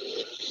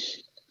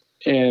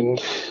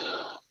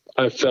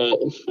I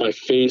felt my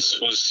face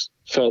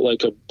felt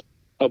like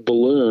a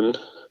balloon.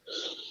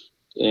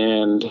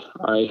 And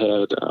I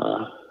had,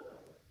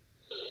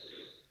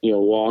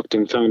 walked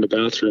and found a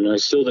bathroom. And I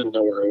still didn't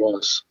know where I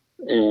was.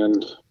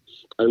 And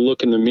I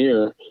look in the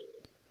mirror,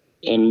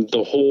 and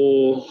the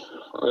whole,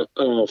 I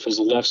don't know if it was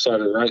the left side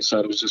or the right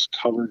side, it was just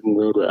covered in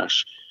road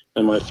rash.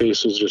 And my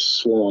face was just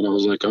swollen. I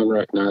was like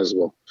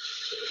unrecognizable.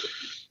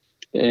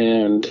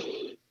 And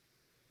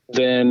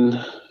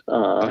then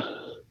I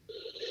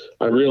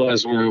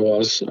realized where I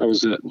was. I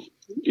was at,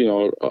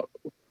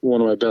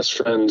 one of my best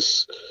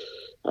friend's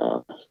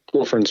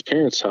girlfriend's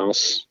parents'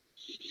 house.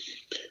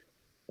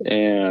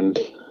 And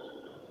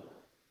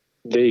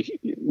they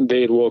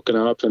had woken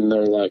up, and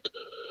they're like,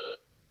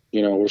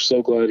 we're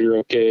so glad you're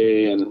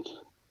okay, and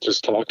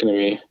just talking to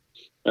me.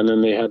 And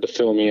then they had to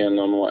fill me in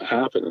on what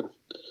happened,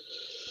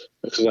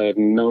 because I had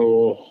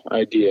no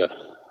idea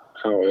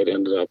how it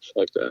ended up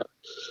like that.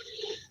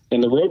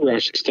 And the road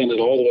rash extended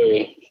all the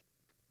way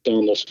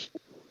down this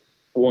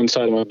one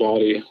side of my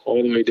body,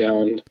 all the way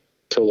down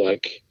to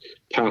like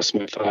past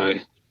my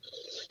thigh.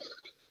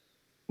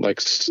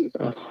 Like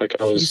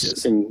I was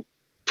Jesus. in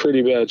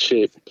pretty bad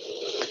shape.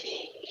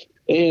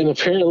 And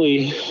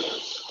apparently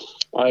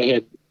I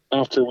had,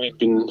 after we'd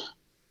been,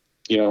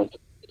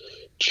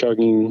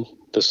 chugging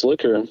this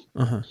liquor,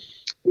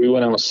 we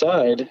went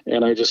outside,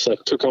 and I just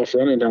like took off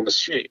running down the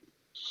street.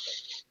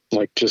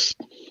 Like just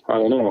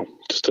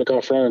took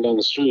off running down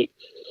the street.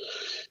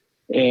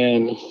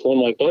 And one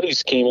of my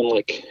buddies came and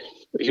like,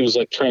 he was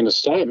like trying to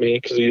stop me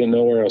because he didn't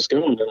know where I was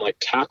going, and like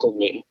tackled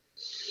me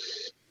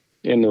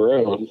in the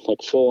road,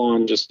 like full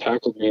on just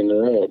tackled me in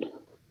the road.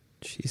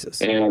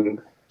 Jesus.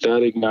 And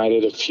that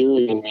ignited a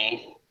fury in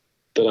me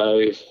that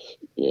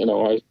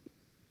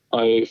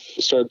I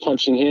started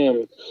punching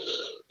him,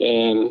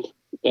 and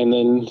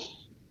then,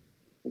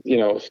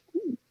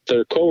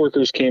 their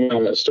coworkers came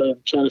out and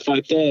started trying to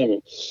fight them.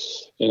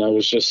 And I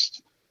was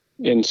just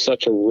in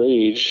such a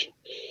rage.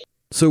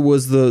 So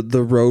was the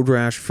road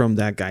rash from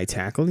that guy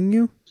tackling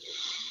you?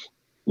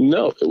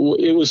 No,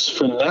 it was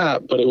from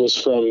that, but it was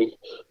from,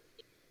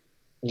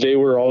 they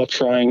were all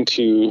trying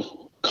to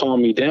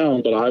calm me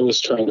down, but I was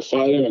trying to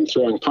fight him and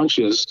throwing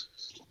punches.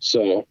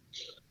 So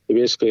they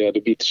basically had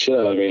to beat the shit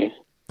out of me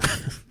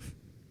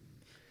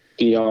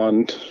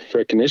beyond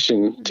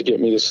recognition to get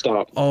me to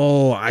stop.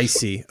 Oh, I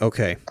see.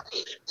 Okay.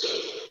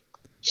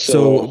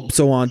 So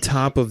on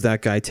top of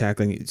that guy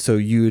tackling you, so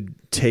you'd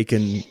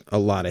taken a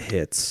lot of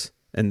hits,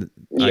 and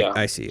yeah.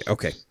 I see.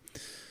 Okay.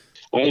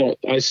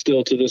 I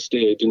still to this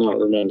day do not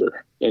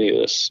remember any of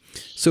this.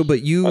 So,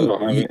 but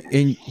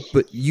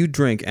you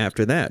drank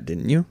after that,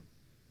 didn't you?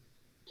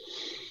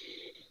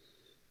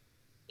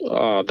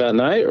 That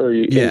night, or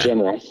in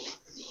general?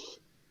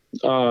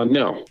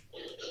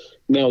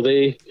 No,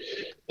 they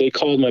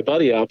called my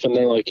buddy up, and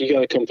they're like, you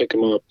got to come pick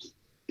him up.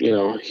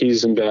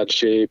 He's in bad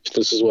shape.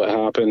 This is what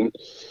happened.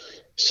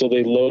 So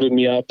they loaded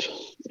me up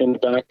in the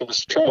back of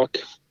this truck,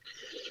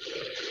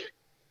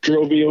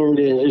 drove me over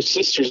to her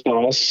sister's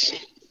house,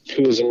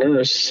 who was a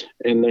nurse,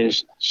 and then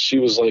she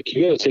was like,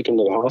 you got to take him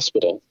to the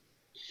hospital.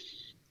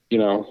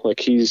 Like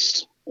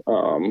he's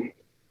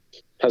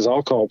has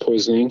alcohol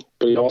poisoning,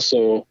 but he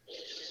also,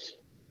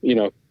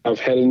 have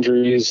head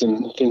injuries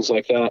and things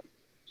like that.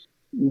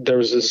 There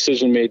was a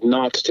decision made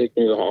not to take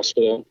me to the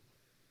hospital.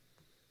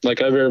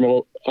 Like I very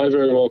well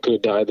could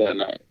have died that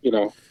night,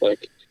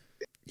 like.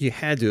 You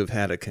had to have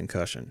had a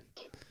concussion.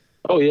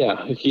 Oh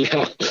yeah.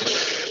 Yeah.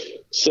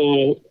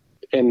 So,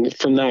 and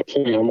from that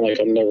point, I'm like,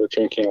 I'm never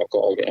drinking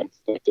alcohol again.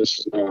 Like this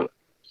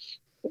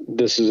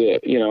is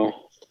it, And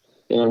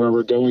I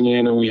remember going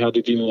in, and we had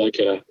to do like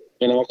an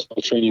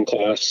alcohol training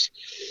class.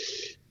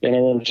 And I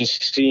remember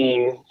just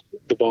seeing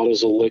the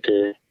bottles of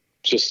liquor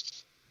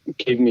just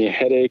gave me a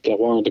headache. I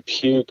wanted to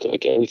puke.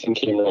 Like everything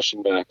came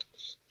rushing back.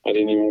 I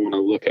didn't even want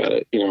to look at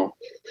it,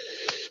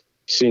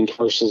 Seeing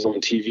commercials on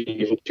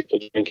TV with people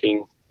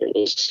drinking, I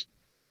was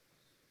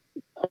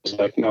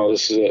like, no,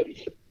 this is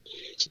it.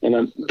 And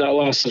then that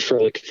lasted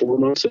for like 4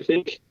 months, I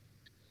think,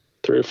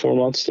 3 or 4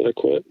 months that I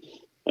quit.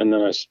 And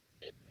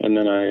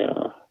then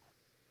I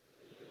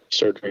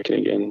started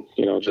drinking again,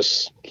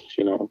 just,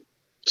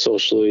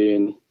 socially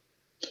and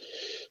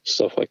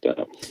stuff like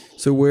that.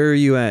 So where are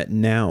you at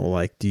now?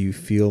 Like, do you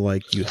feel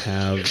like you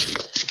have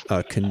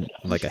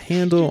a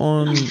handle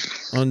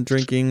on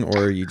drinking,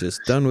 or are you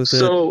just done with it?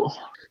 So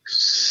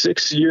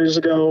 6 years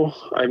ago,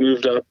 I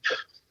moved up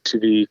to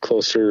be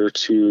closer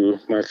to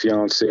my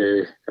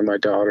fiance and my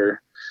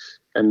daughter,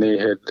 and they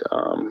had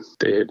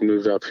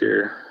moved up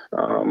here.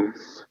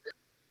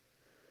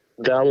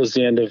 That was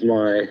the end of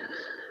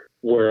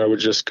where I would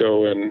just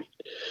go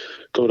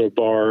to a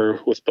bar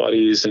with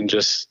buddies and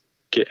just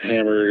get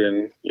hammered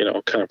and,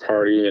 kind of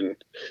party. And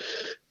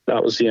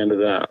that was the end of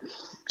that.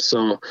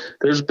 So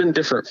there's been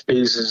different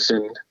phases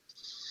in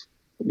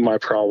my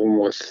problem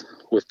with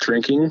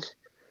drinking,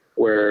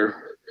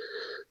 where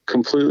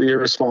completely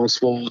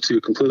irresponsible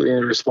to completely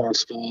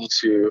irresponsible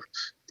to,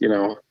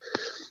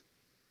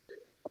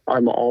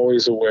 I'm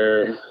always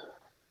aware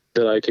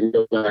that I can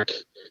go back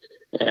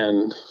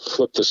and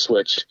flip the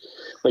switch.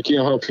 Like,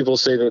 how people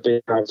say that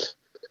they have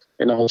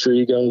an alter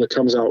ego that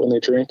comes out when they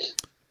drink?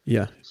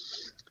 Yeah.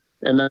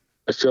 And then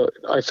I feel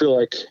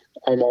like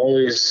I'm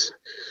always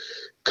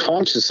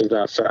conscious of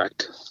that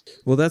fact.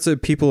 Well, that's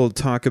what people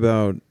talk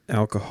about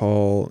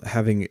alcohol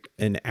having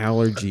an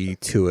allergy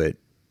to it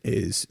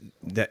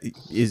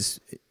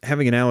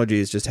having an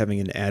allergy is just having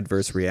an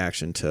adverse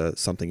reaction to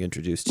something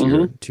introduced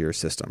to your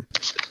system.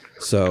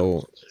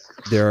 So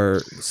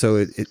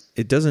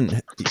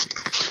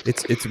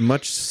it's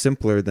much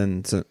simpler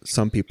than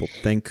some people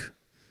think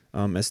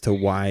as to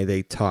why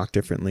they talk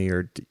differently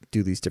or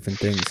do these different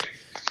things,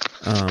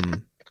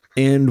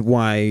 and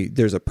why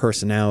there's a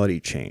personality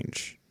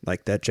change,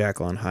 like that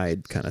Jekyll and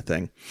Hyde kind of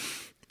thing.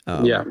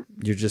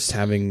 You're just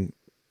having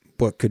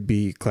what could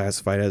be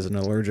classified as an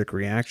allergic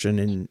reaction,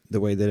 and the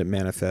way that it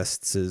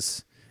manifests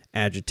is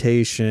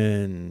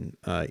agitation,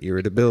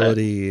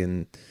 irritability,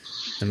 and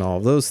all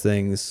of those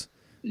things,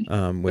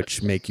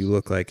 which make you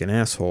look like an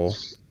asshole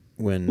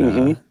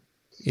when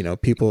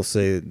people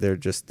say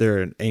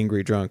they're an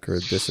angry drunk or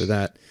this or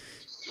that.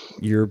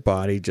 Your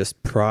body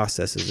just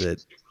processes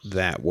it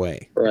that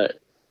way. Right.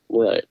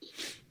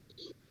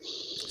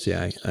 So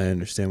yeah, I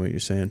understand what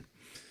you're saying.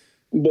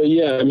 But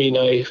yeah, I mean,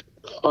 I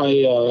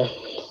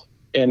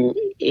and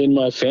in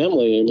my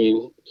family, I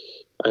mean,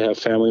 I have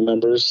family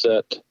members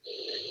that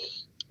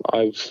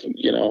I've,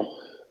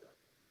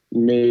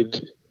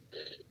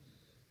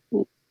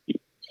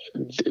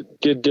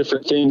 did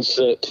different things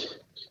that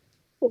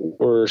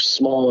were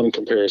small in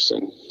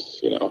comparison,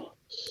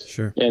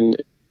 Sure.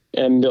 And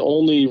the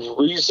only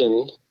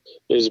reason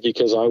is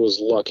because I was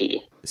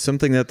lucky.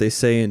 Something that they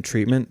say in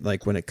treatment,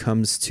 like when it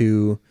comes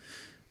to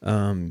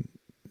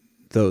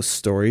those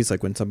stories,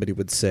 like when somebody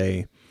would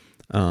say,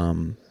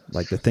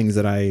 like the things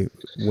that I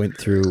went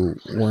through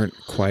weren't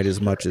quite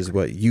as much as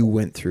what you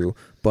went through,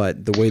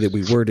 but the way that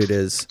we word it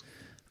is,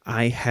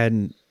 I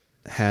hadn't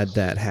had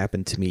that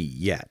happen to me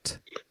yet.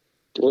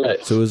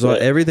 Right. So it was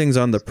everything's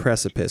on the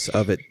precipice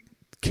of it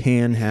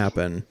can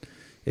happen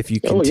if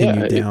you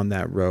continue down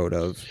that road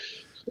of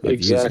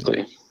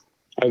exactly. Using.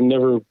 I've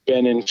never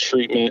been in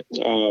treatment.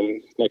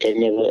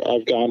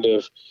 I've gone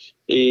to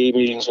AA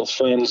meetings with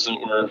friends that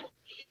were,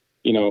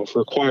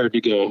 required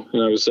to go,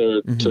 and I was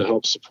there to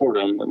help support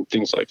them and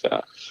things like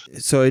that.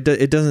 So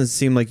it doesn't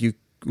seem like you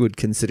would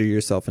consider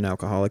yourself an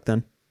alcoholic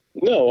then?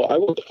 No, I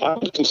would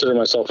consider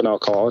myself an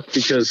alcoholic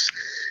because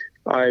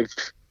I've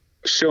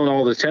shown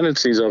all the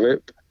tendencies of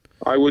it.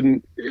 I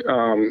wouldn't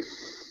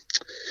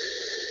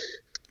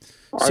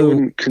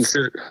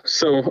consider.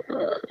 So,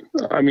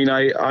 I mean,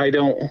 I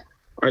don't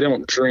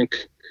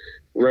drink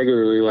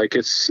regularly. Like,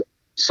 it's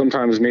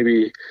sometimes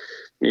maybe,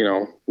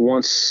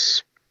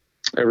 once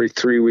every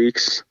 3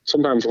 weeks,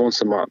 sometimes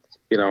once a month,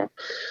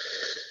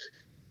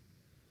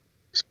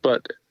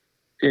 but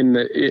in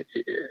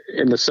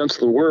the sense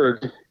of the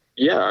word,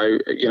 yeah,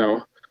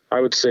 I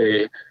would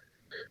say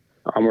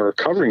I'm a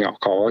recovering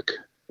alcoholic.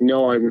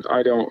 No,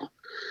 I don't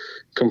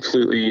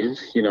completely,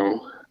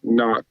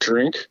 not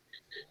drink.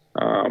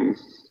 But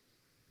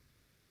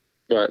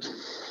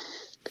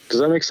does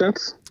that make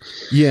sense?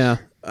 Yeah.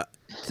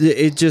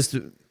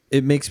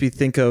 It makes me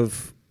think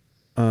of,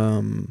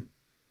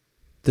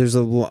 there's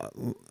a lot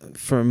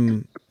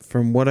from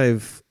what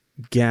I've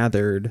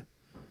gathered,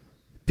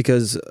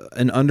 because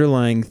an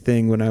underlying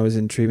thing when I was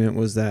in treatment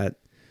was that,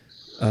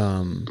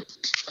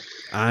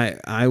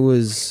 I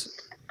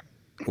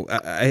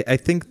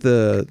think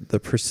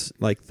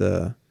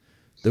the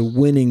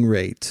winning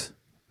rate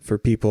for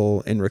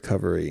people in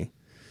recovery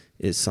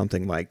is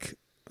something like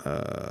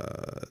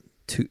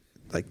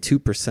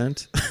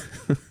 2%.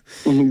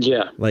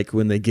 Yeah. Like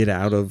when they get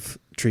out of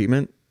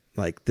treatment,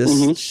 like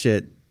this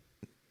shit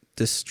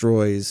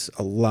destroys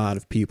a lot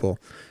of people.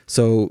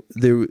 So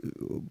there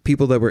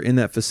people that were in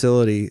that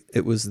facility,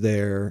 it was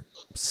their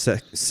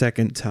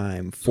second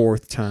time,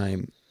 fourth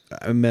time.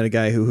 I met a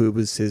guy who it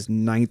was his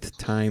 9th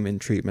time in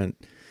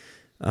treatment,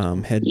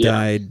 had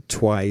died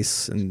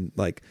twice. And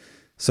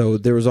so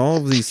there was all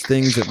of these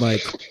things that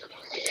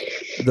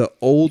the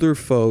older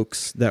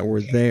folks that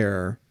were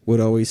there would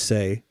always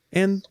say,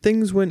 and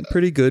things went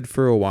pretty good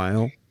for a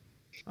while.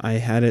 I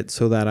had it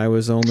so that I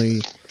was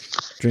only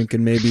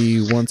drinking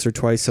maybe once or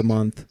twice a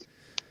month.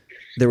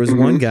 There was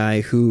one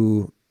guy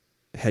who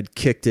had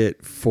kicked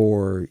it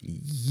for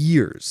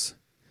years,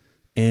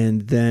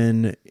 and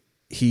then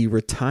he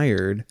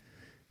retired,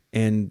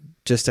 and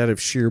just out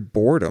of sheer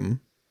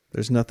boredom,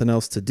 there's nothing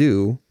else to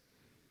do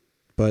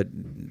but,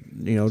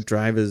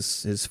 drive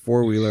his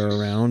 4-wheeler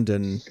around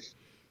and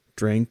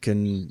drink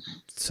and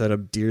set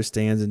up deer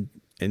stands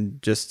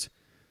and just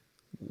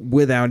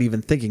without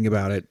even thinking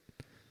about it,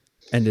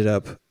 ended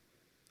up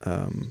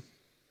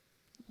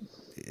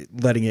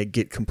letting it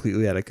get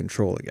completely out of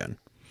control again.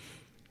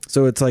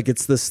 So it's like,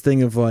 it's this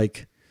thing of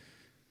like,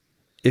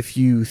 if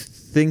you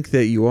think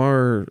that you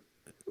are,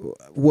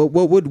 what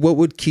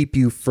would keep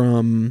you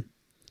from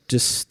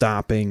just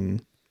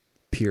stopping,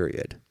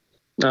 period?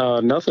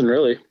 Nothing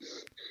really.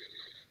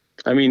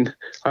 I mean,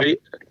 I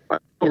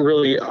don't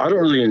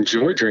really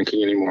enjoy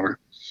drinking anymore.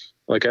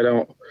 Like, I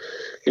don't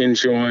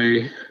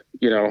enjoy,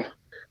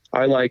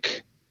 I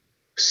like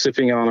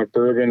sipping on a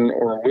bourbon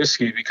or a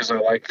whiskey because I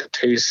like the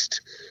taste,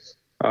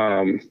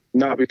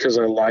 not because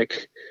I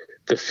like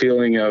the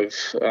feeling of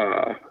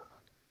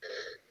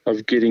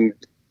getting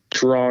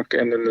drunk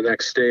and then the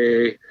next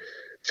day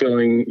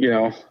feeling,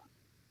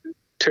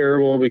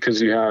 terrible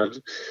because you had,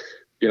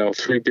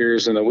 3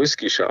 beers and a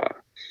whiskey shot.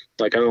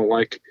 Like, I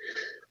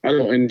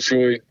don't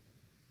enjoy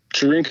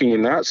drinking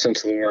in that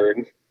sense of the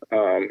word,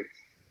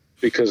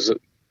 because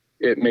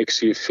it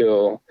makes you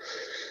feel,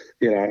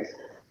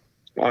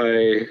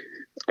 I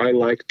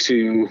like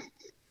to,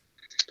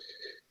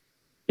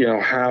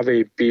 have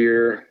a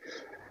beer.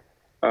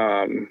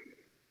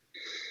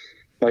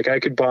 Like, I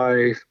could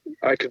buy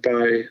a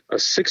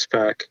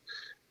 6-pack,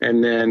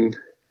 and then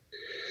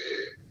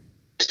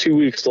 2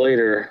 weeks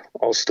later,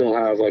 I'll still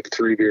have like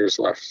 3 beers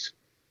left.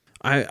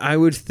 I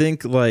would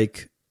think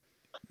like,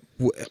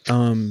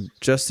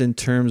 just in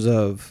terms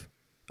of,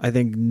 I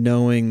think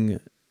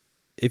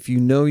if you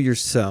know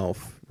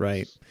yourself,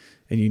 right,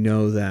 and you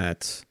know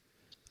that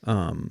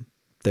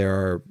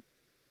there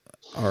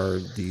are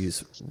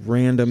these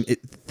random,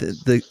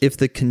 if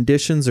the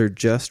conditions are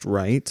just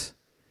right,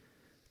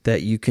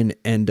 that you can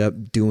end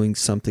up doing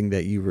something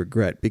that you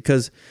regret.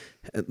 Because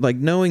like,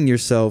 knowing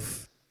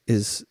yourself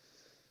is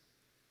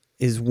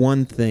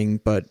one thing,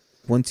 but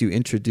once you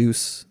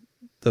introduce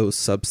those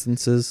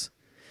substances,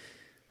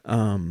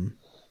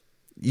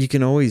 you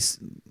can always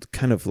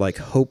kind of like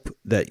hope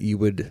that you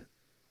would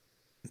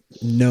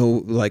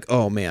know, like,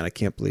 oh man, I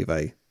can't believe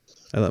I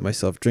let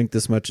myself drink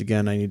this much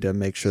again. I need to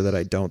make sure that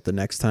I don't the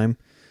next time.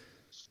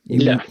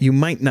 You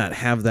might not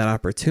have that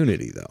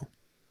opportunity though.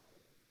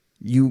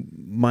 You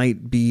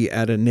might be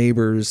at a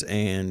neighbor's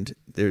and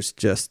there's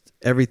just,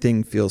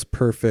 everything feels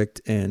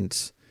perfect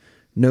and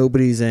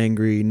nobody's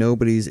angry,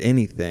 nobody's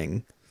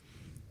anything.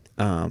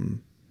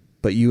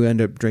 But you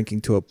end up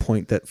drinking to a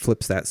point that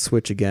flips that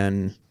switch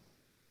again,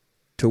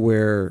 to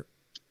where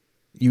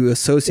you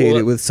associate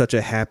it with such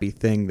a happy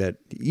thing that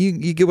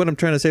you get what I'm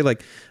trying to say.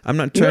 Like, I'm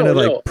not trying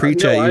to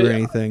preach at you or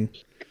anything.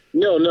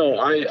 No,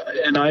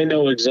 I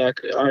know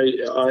exactly.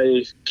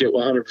 I get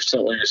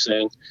 100% what you're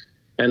saying.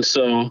 And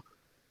so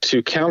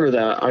to counter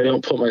that, I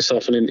don't put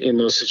myself in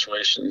those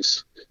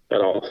situations at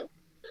all,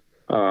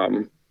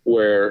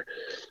 where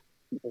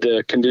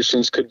the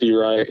conditions could be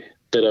right,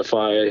 that if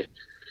I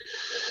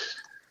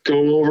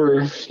go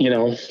over,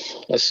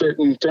 a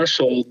certain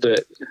threshold,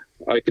 that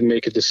I can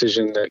make a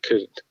decision that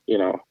could,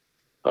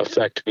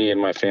 affect me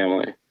and my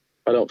family.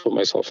 I don't put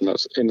myself in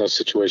those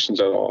situations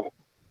at all.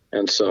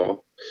 And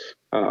so,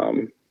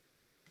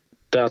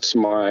 that's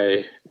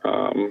my,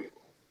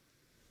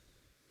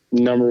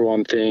 number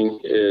one thing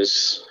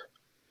is,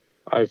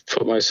 I've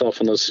put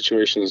myself in those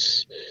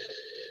situations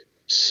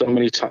so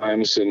many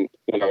times when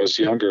I was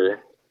younger,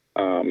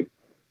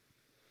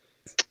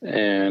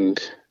 and,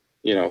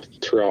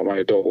 throughout my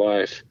adult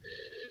life,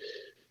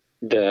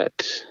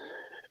 that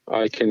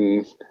I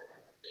don't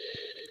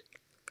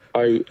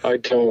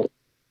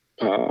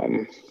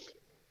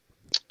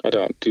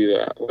do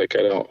that. Like,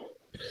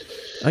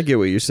 I get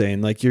what you're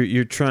saying. Like,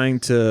 you're trying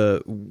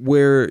to,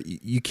 where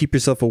you keep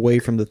yourself away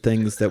from the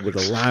things that would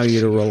allow you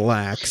to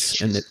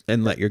relax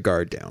and let your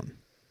guard down.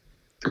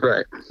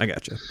 Right. I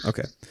gotcha.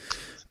 Okay.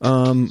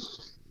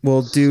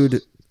 Well,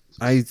 dude,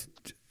 I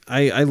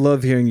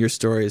love hearing your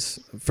stories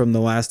from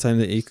the last time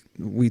that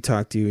we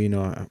talked to you.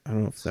 I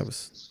don't know if that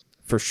was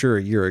for sure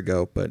a year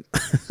ago, but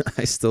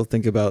I still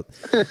think about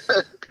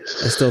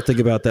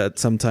that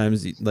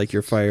sometimes, like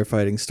your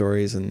firefighting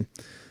stories. And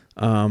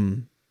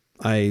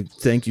I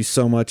thank you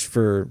so much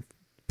for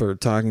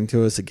talking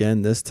to us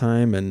again this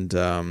time. And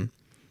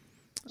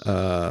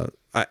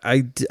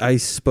I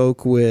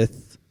spoke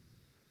with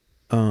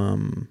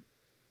the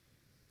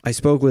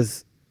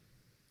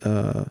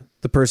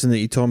person that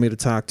you told me to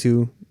talk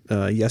to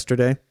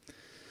yesterday.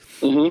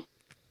 Mm-hmm.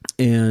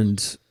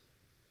 And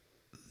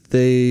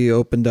they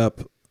opened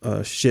up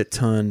a shit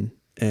ton,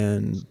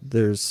 and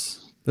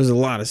there's a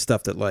lot of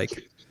stuff that,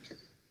 like,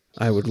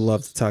 I would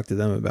love to talk to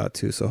them about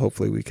too. So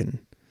hopefully we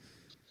can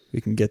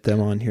get them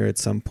on here at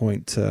some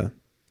point to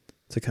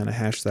kind of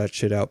hash that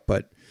shit out.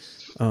 But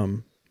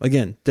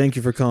again, thank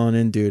you for calling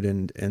in, dude,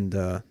 and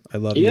I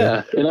love you.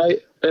 Yeah, and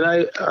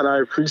I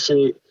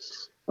appreciate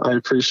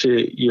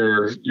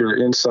your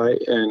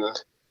insight, and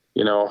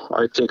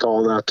I take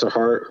all that to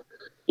heart,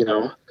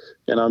 and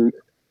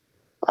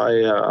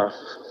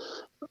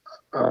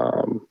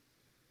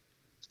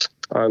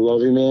I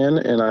love you, man,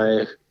 and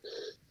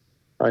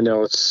I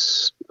know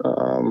it's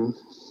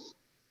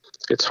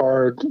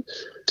hard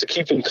to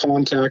keep in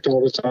contact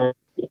all the time.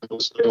 You know,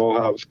 so they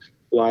all have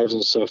lives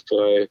and stuff,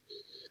 but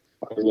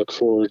I look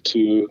forward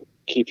to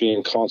keeping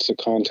in constant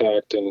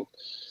contact, and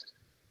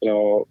you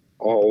know,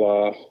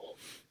 I'll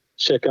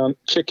check in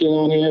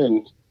on you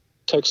and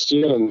text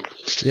you, and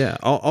yeah,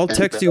 I'll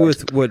text you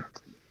with what,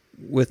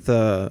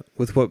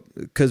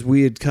 because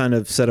we had kind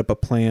of set up a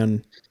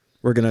plan.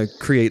 We're gonna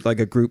create like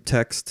a group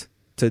text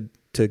to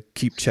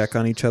keep check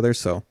on each other.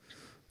 So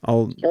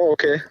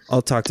okay.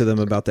 I'll talk to them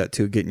about that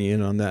too, getting you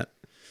in on that,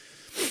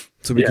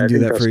 so we can do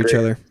that for each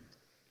other.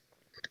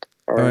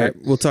 All right,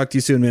 we'll talk to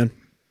you soon, man.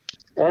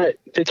 All right,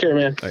 take care,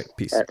 man. All right,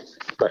 peace. All right,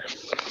 bye.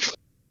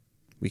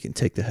 We can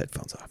take the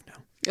headphones off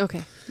now.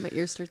 Okay, my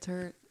ears start to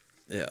hurt.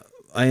 Yeah,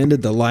 I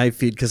ended the live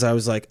feed because I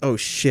was like, oh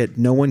shit,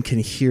 no one can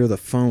hear the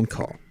phone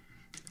call.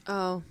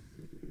 Oh,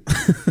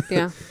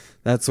 yeah.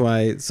 That's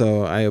why.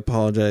 So I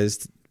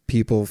apologized,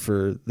 people,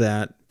 for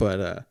that,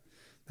 but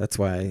that's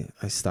why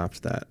I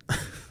stopped that.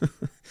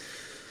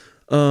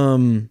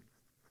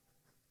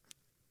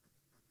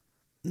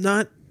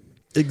 Not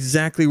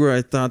exactly where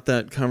I thought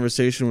that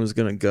conversation was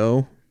gonna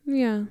go.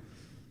 Yeah.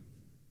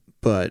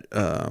 But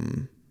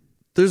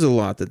there's a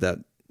lot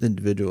that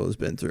individual has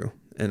been through,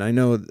 and I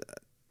know,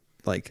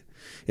 like,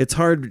 it's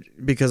hard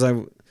because I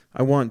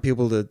want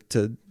people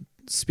to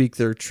speak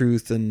their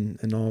truth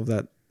and all of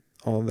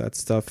that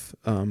stuff.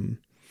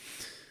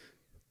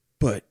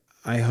 But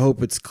I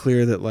hope it's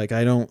clear that, like,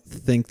 I don't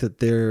think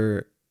that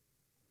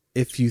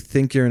if you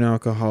think you're an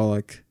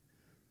alcoholic,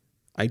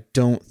 I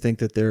don't think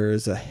that there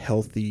is a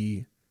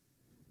healthy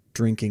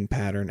drinking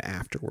pattern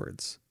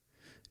afterwards.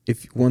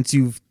 If once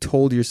you've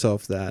told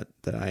yourself that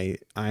I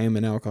am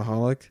an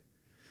alcoholic,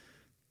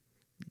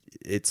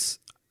 this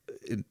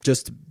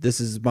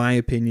is my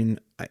opinion.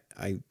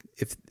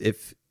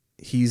 If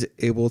he's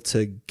able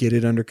to get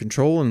it under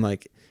control and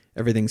like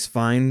everything's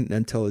fine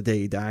until the day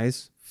he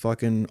dies,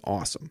 fucking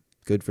awesome.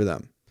 Good for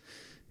them.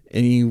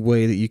 Any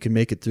way that you can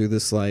make it through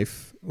this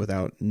life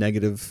without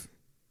negative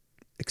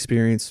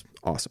experience,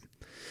 awesome.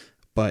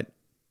 But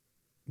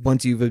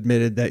once you've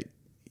admitted that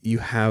you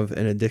have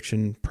an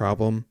addiction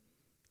problem,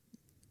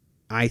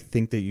 I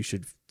think that you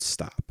should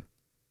stop.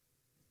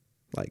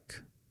 Like,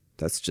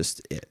 that's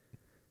just it.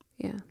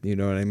 Yeah. You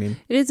know what I mean?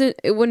 It is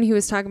when he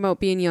was talking about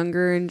being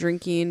younger and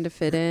drinking to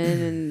fit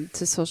in and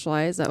to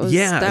socialize. That was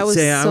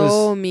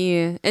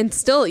me. And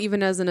still,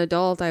 even as an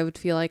adult, I would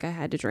feel like I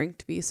had to drink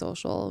to be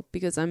social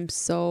because I'm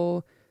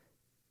so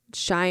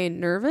shy and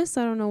nervous.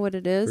 I don't know what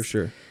it is. For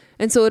sure.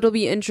 And so it'll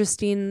be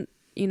interesting,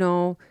 you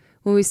know,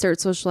 when we start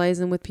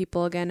socializing with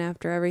people again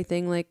after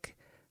everything, like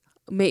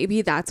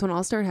maybe that's when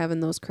I'll start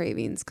having those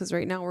cravings. Because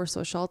right now we're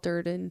so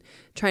sheltered and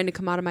trying to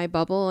come out of my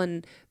bubble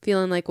and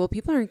feeling like, well,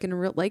 people aren't going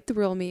to like the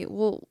real me.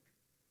 Well,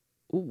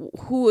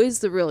 who is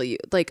the real you?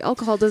 Like,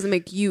 alcohol doesn't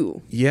make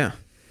you. Yeah.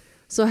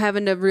 So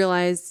having to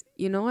realize,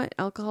 you know what?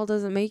 Alcohol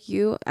doesn't make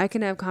you. I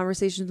can have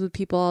conversations with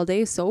people all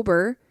day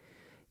sober,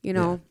 you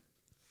know.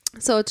 Yeah.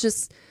 So it's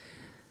just,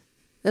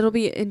 it'll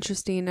be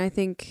interesting, I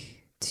think.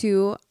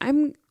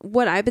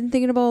 What I've been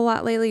thinking about a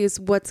lot lately is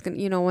what's going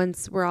to, you know,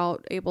 once we're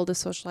out able to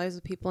socialize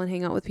with people and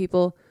hang out with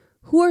people,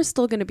 who are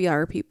still going to be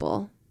our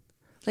people.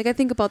 Like, I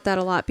think about that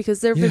a lot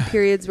because there have been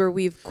periods where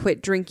we've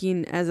quit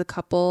drinking as a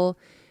couple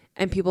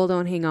and people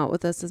don't hang out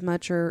with us as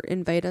much or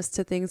invite us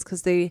to things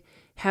because they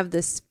have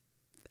this,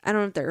 I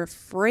don't know if they're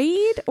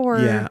afraid or.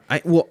 Yeah.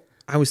 I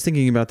was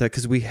thinking about that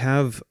because we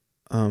have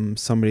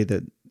somebody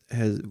that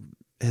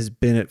has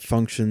been at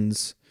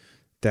functions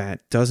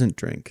that doesn't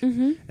drink.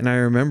 Mm-hmm. And I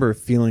remember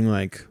feeling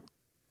like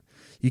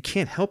you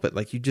can't help it.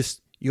 Like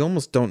you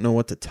almost don't know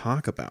what to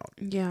talk about.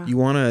 Yeah. You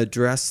want to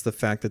address the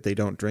fact that they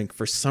don't drink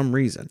for some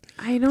reason.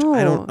 I know.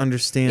 I don't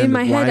understand in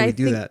my why head, we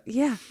do that.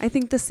 Yeah. I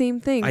think the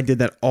same thing. I did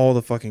that all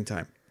the fucking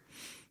time.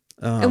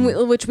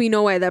 Which we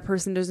know why that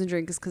person doesn't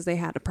drink is because they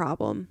had a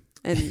problem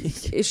and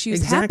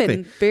issues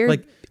happen. Very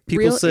like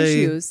people real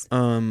say, issues.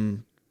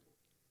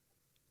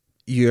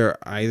 You're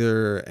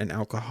either an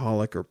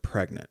alcoholic or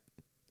pregnant.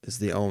 Is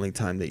the only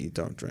time that you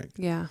don't drink.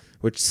 Yeah.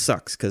 Which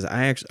sucks because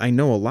I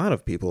know a lot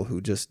of people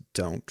who just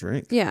don't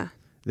drink. Yeah.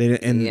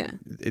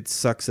 It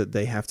sucks that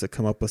they have to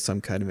come up with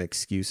some kind of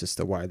excuse as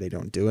to why they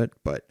don't do it.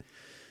 But,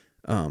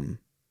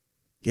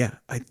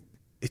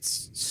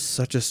 it's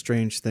such a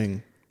strange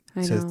thing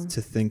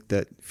to think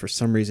that for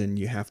some reason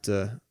you have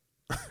to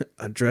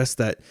address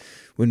that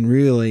when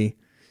really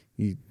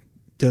it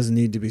doesn't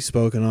need to be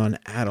spoken on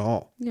at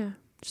all. Yeah.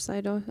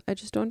 I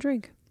just don't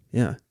drink.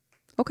 Yeah.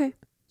 Okay.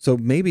 So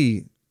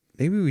maybe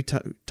we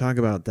talk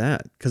about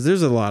that because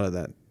there's a lot of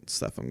that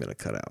stuff I'm going to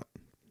cut out.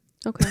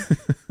 Okay.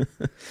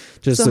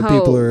 Just so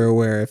people are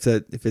aware if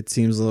it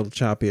seems a little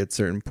choppy at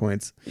certain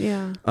points.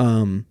 Yeah.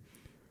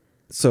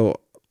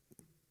 So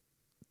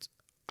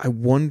I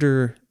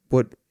wonder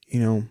what,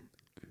 you know,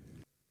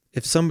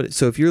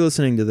 if you're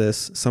listening to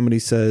this, somebody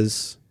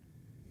says,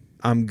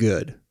 I'm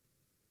good.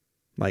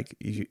 Like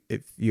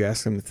if you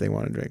ask them if they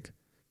want to drink,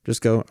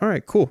 just go, all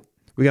right, cool.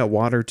 We got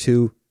water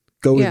too.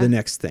 go Yeah. to the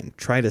next thing.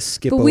 Try to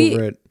skip But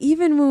over it.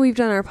 even when we've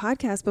done our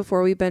podcast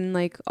before, we've been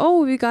like,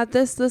 oh, we got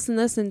this, this, and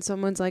this. And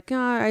someone's like,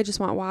 I just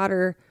want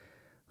water.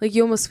 Like,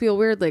 you almost feel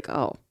weird, like,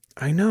 oh.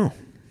 I know.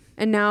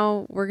 And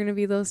now we're going to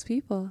be those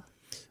people.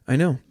 I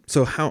know.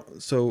 So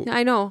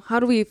I know. How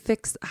do we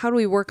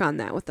work on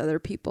that with other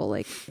people?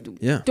 Like,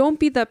 yeah. don't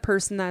be that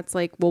person that's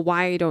like, well,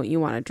 why don't you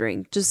want to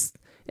drink? Just,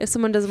 if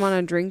someone doesn't want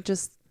to drink,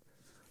 just.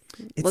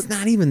 It's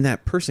not even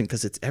that person,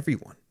 because it's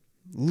everyone.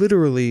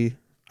 Literally,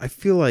 I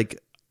feel like.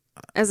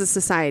 As a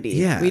society,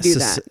 Yeah. we do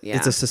that. Yeah.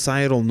 It's a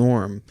societal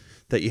norm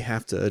that you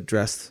have to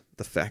address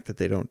the fact that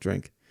they don't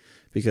drink,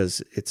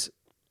 because it's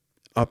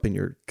up in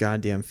your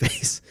goddamn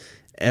face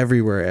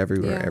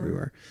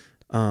everywhere.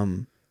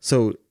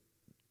 So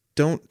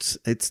don't,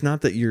 it's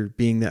not that you're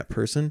being that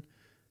person.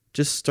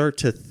 Just start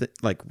to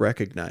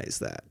recognize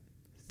that.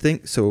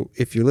 So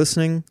if you're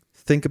listening,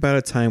 think about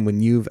a time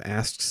when you've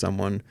asked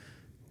someone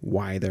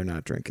why they're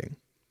not drinking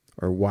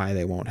or why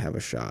they won't have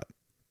a shot.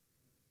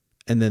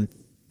 And then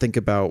think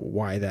about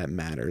why that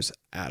matters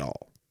at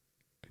all.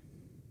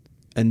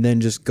 And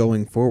then just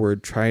going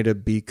forward, try to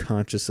be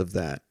conscious of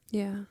that.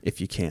 Yeah.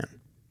 If you can.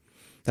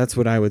 That's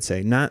what I would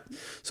say.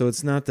 So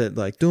it's not that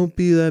like, don't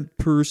be that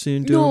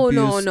person. No.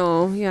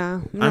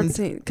 Yeah. I'm not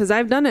saying, because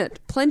I've done it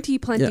plenty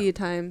Yeah. of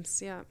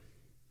times. Yeah.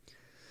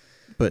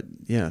 But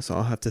yeah, so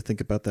I'll have to think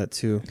about that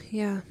too.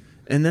 Yeah.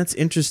 And that's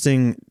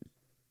interesting,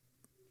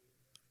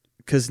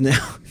 because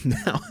now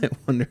I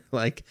wonder,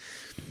 like,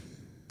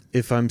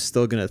 if I'm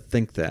still going to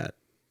think that,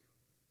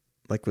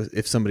 like,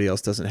 if somebody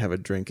else doesn't have a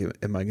drink,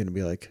 am I going to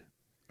be like,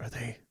 are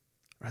they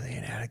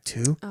an addict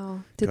too?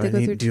 Oh, did they go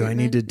through treatment? Do I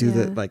need to do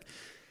that? Like,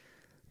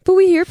 but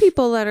we hear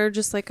people that are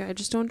just like, I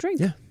just don't drink.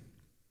 Yeah.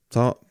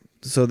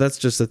 So that's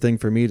just a thing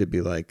for me to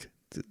be like,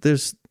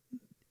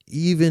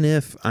 even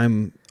if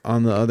I'm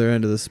on the other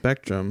end of the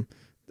spectrum,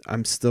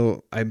 I'm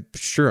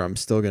sure I'm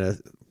still going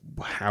to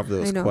have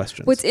those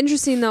questions. What's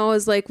interesting though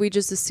is like, we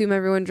just assume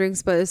everyone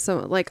drinks, but it's so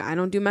like, I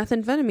don't do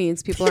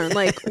methamphetamines. People aren't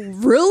like,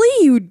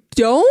 really? You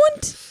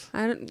don't?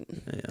 I don't.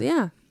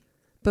 Yeah.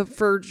 But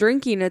for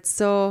drinking, it's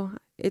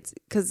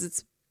because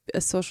it's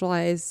a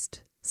socialized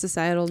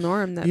societal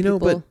norm that people.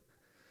 But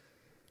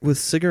with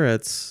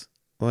cigarettes,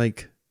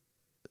 like,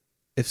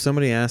 if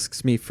somebody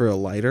asks me for a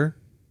lighter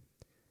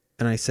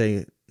and I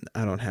say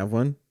I don't have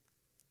one,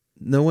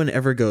 no one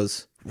ever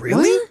goes,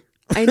 really? What?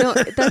 I know.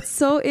 That's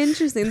so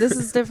interesting. This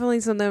is definitely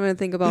something I'm going to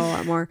think about a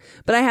lot more.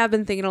 But I have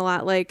been thinking a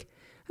lot, like,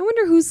 I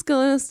wonder who's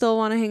going to still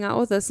want to hang out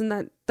with us,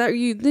 and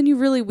then you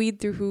really weed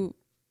through who,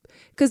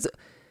 because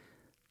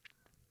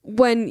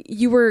when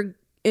you were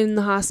in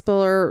the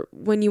hospital or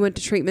when you went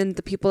to treatment,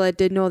 the people that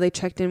did know, they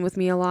checked in with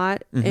me a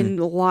lot, and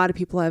a lot of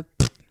people have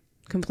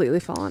completely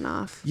fallen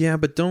off. Yeah,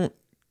 but don't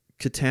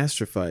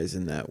catastrophize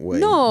in that way.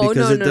 No,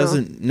 because it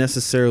doesn't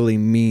necessarily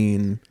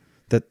mean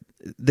that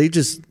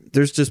there's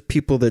just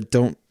people that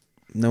don't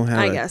know how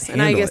to handle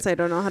I guess it. I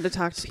don't know how to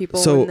talk to people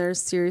So, when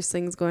there's serious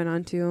things going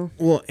on too.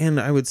 Well, and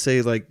I would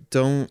say, like,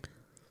 don't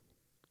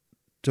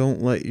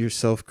let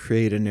yourself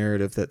create a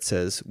narrative that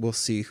says we'll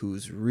see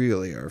who's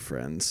really our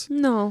friends.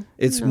 No.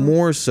 It's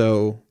more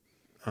so,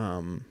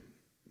 I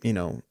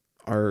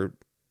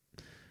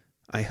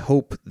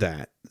hope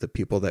that the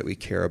people that we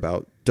care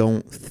about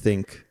don't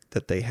think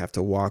that they have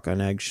to walk on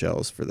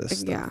eggshells for this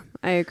stuff. Yeah,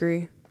 I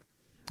agree.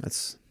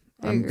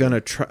 I'm going to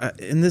try.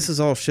 And this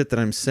is all shit that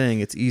I'm saying.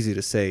 It's easy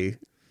to say.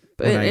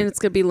 And it's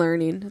going to be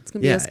learning. It's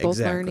going to be us both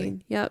exactly.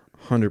 learning. Yep.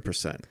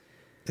 100%.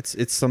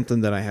 It's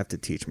something that I have to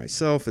teach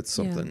myself. It's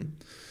something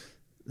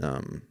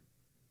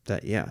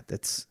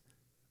that's.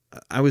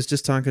 I was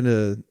just talking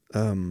to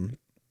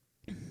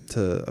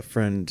a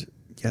friend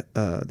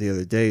the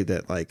other day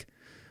that, like,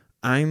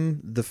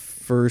 I'm the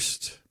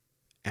first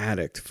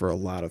addict for a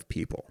lot of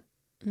people.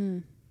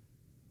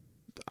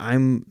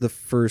 I'm the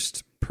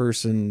first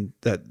person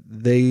that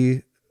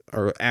they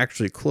are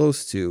actually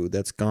close to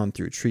that's gone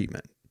through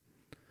treatment.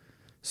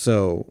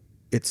 So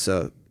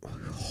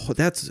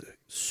that's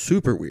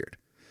super weird.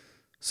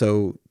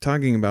 So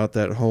talking about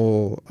that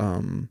whole,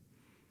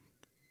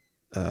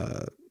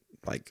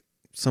 like,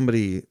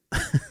 somebody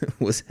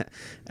was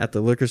at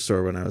the liquor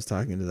store when I was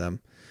talking to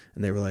them,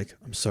 and they were like,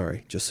 I'm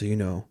sorry, just so you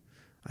know,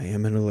 I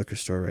am in a liquor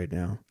store right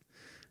now.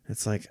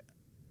 It's like,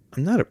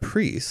 I'm not a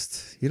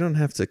priest. You don't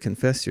have to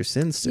confess your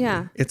sins to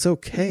me. It's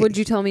okay. Would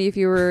you tell me if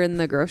you were in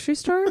the grocery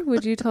store?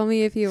 Would you tell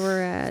me if you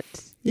were at...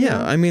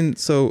 I mean,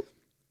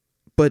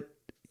 but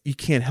you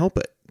can't help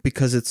it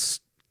because it's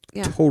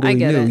totally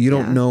new. You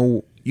don't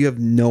know. You have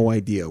no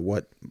idea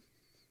what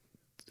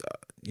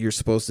you're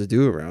supposed to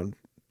do around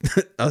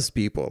us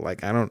people.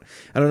 Like, I don't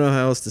know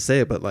how else to say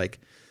it, but, like,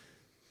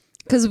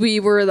 because we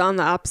were on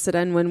the opposite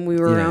end when we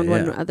were around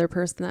one other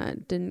person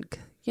that didn't.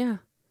 Yeah.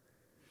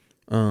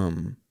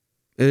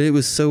 It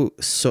was so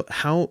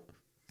how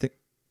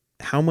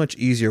much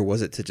easier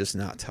was it to just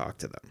not talk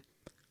to them?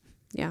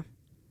 Yeah.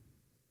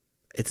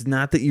 It's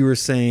not that you were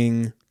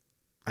saying,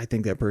 I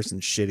think that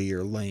person's shitty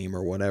or lame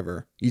or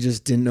whatever. You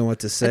just didn't know what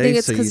to say. I think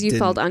it's because you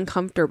felt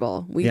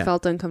uncomfortable. We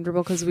felt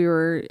uncomfortable because we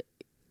were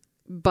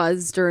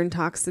buzzed or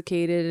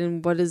intoxicated,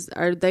 and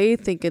are they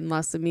thinking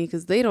less of me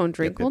because they don't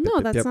drink? Yep, No,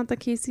 yep, that's yep. not the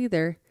case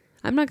either.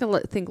 I'm not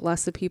gonna think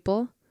less of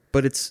people.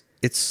 But it's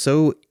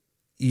so,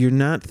 you're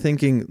not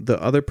thinking the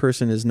other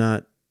person is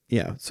not,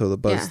 so the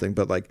buzz thing,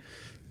 but like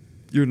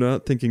you're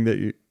not thinking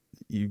that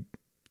you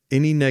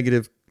any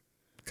negative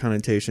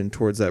connotation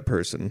towards that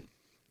person.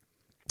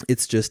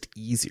 It's just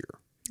easier.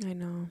 I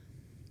know.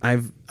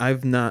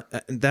 I've not,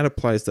 that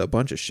applies to a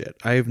bunch of shit.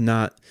 I have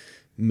not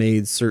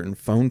made certain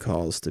phone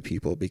calls to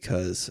people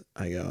because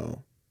I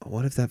go,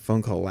 what if that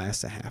phone call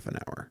lasts a half an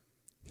hour?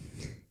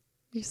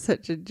 You're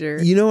such a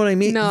jerk. You know what I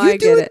mean? No, You I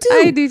do get it it. too.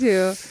 I do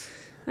too.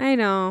 I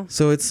know.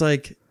 So it's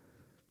like,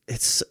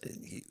 it's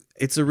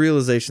a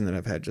realization that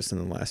I've had just in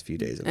the last few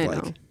days of I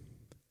like, know.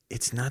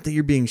 it's not that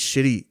you're being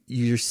shitty.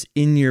 You're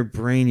in your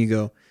brain. You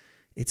go,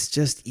 it's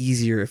just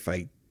easier if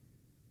I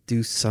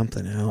do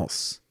something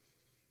else.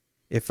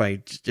 If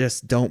I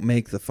just don't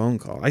make the phone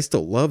call. I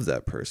still love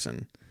that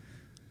person,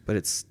 but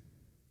it's,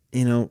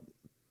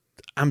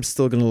 I'm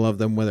still going to love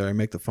them whether I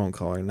make the phone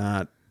call or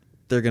not.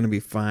 They're going to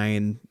be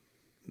fine.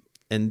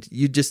 And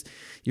you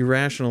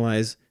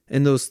rationalize,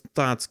 and those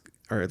thoughts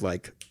are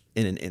like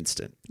in an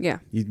instant. Yeah.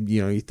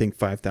 You think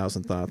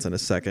 5,000 thoughts in a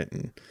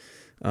second,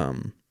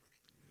 and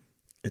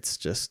it's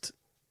just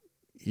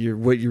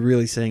what you're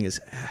really saying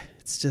is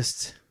it's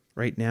just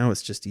right now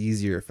it's just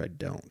easier if I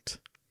don't.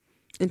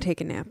 And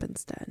take a nap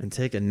instead. And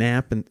take a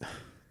nap and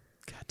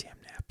goddamn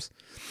naps.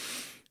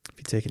 If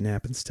you take a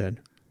nap instead.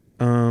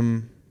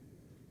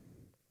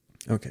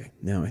 Okay,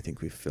 now I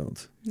think we've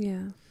filled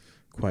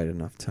quite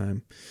enough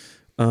time.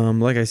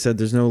 Like I said,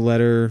 there's no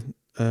letter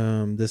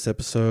this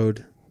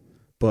episode,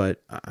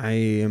 but I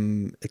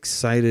am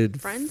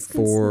excited Friends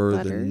can for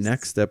send the letters.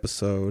 next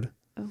episode.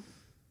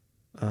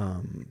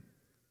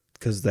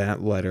 Because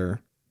that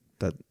letter,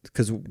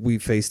 because we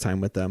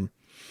FaceTime with them,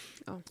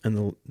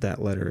 and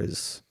that letter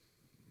is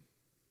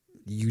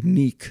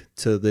unique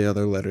to the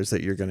other letters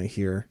that you're going to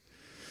hear.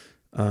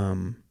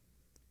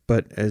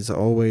 But as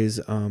always,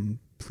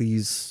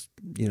 please,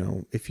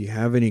 if you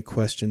have any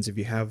questions, if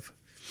you have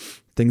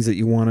things that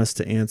you want us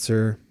to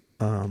answer,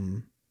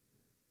 and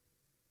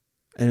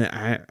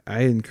I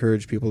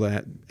encourage people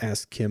to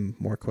ask Kim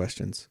more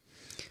questions.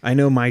 I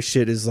know my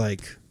shit is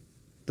like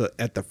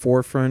at the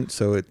forefront,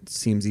 so it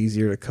seems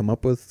easier to come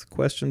up with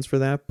questions for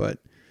that, but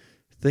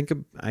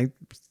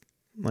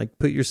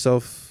put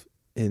yourself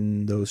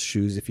in those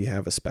shoes if you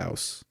have a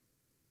spouse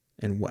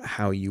and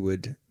how you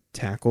would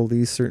tackle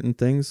these certain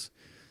things.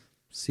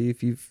 See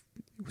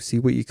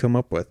what you come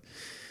up with,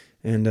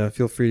 and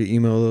feel free to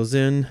email those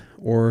in,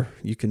 or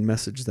you can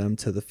message them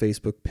to the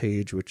Facebook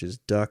page, which is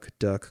Duck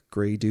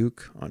Grey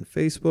Duke on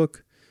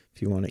Facebook.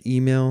 If you want to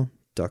email,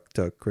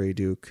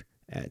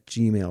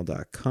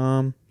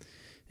 duckgreyduke@gmail.com.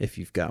 If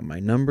you've got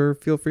my number,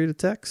 feel free to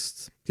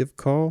text, give a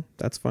call.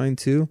 That's fine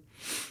too.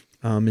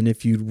 And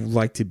if you'd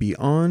like to be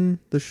on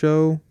the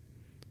show,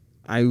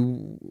 I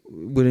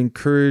would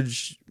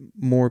encourage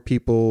more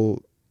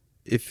people,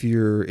 if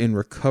you're in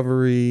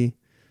recovery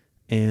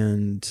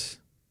and,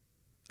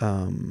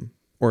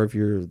 or if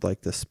you're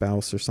like the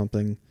spouse or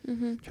something,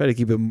 try to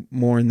keep it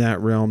more in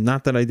that realm.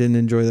 Not that I didn't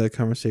enjoy that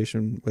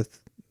conversation with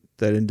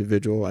that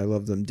individual. I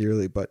love them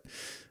dearly, but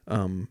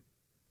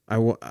I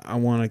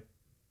want to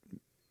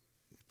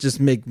just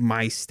make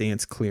my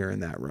stance clear in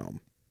that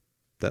realm,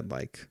 that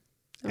like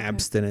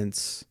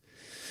abstinence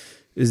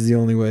is the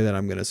only way that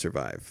I'm going to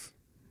survive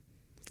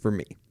for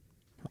me.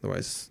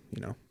 Otherwise,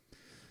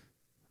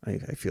 I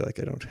feel like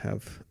I don't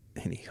have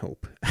any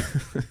hope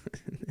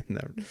in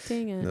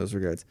those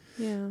regards.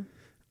 Yeah.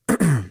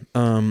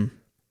 And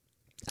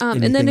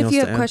then if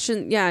you have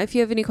questions, if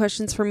you have any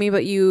questions for me,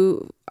 but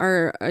you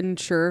are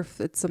unsure if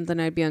it's something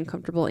I'd be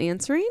uncomfortable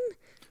answering,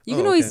 you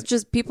can always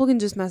people can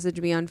just message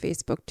me on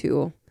Facebook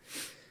too.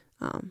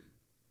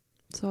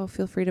 So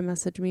feel free to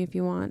message me if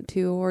you want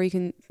to, or you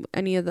can,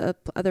 any of the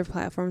other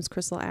platforms,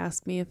 Chris will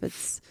ask me if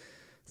it's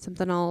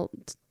something I'll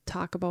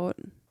talk about,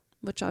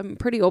 which I'm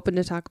pretty open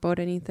to talk about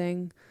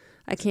anything.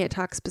 I can't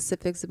talk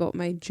specifics about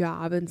my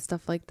job and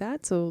stuff like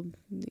that. So,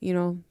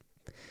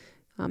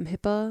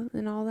 HIPAA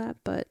and all that,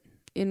 but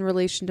in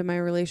relation to my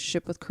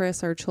relationship with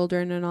Chris, our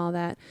children and all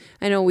that,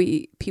 I know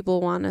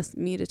people want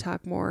me to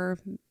talk more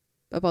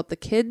about the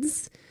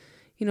kids,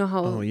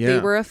 how they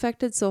were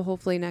affected. So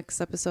hopefully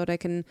next episode I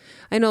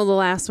know the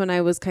last one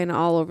I was kind of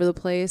all over the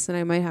place, and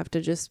I might have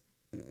to just,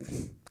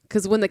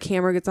 because when the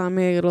camera gets on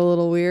me, I get a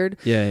little weird.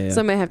 Yeah.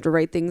 So I might have to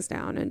write things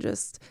down and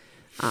just,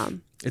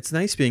 it's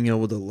nice being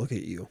able to look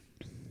at you.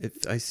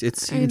 It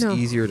seems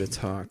easier to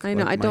talk. I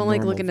know. Like I don't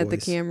like looking at the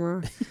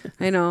camera.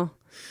 I know.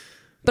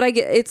 But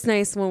it's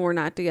nice when we're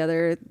not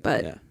together,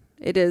 but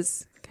it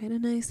is kind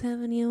of nice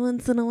having you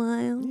once in a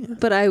while. Yeah.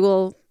 But I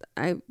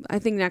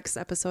think next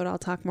episode I'll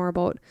talk more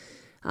about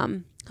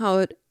how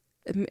it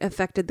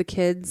affected the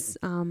kids.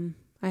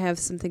 I have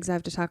some things I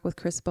have to talk with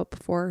Chris about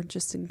before,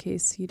 just in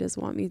case he does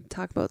want me to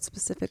talk about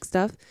specific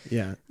stuff.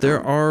 Yeah.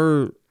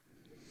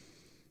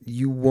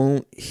 You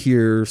won't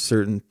hear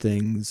certain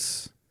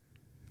things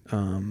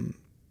from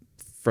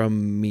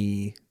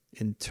me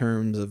in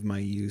terms of my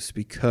use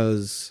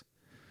because,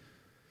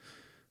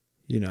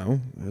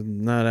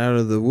 I'm not out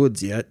of the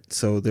woods yet.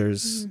 So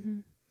there's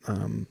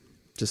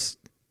just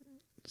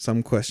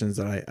some questions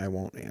that I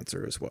won't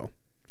answer as well.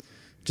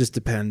 Just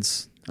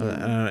depends.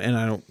 And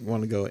I don't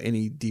want to go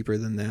any deeper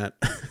than that.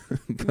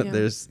 But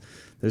there's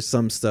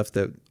some stuff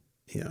that,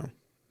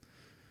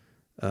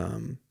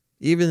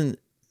 even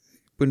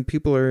when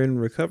people are in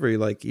recovery,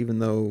 like even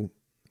though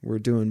we're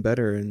doing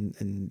better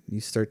and you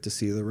start to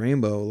see the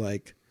rainbow,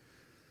 like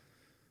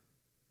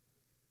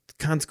the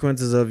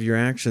consequences of your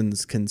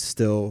actions can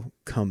still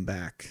come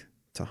back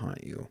to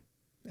haunt you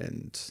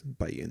and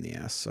bite you in the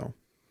ass. So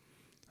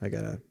I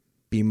gotta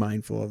be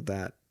mindful of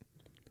that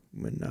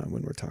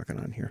when we're talking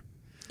on here.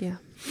 Yeah.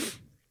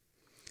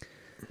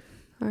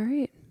 All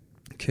right.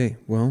 Okay.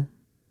 Well,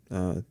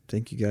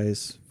 thank you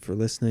guys for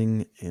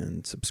listening,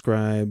 and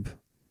subscribe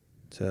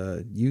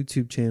to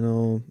YouTube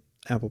channel,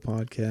 Apple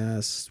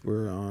Podcasts.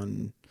 We're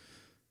on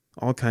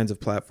all kinds of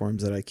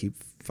platforms that I keep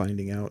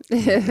finding out.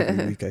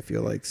 Every week I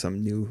feel like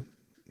some new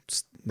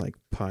like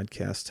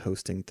podcast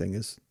hosting thing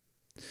is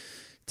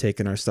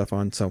taking our stuff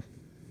on. So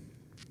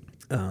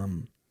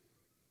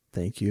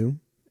thank you.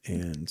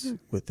 And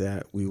with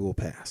that, we will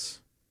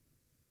pass.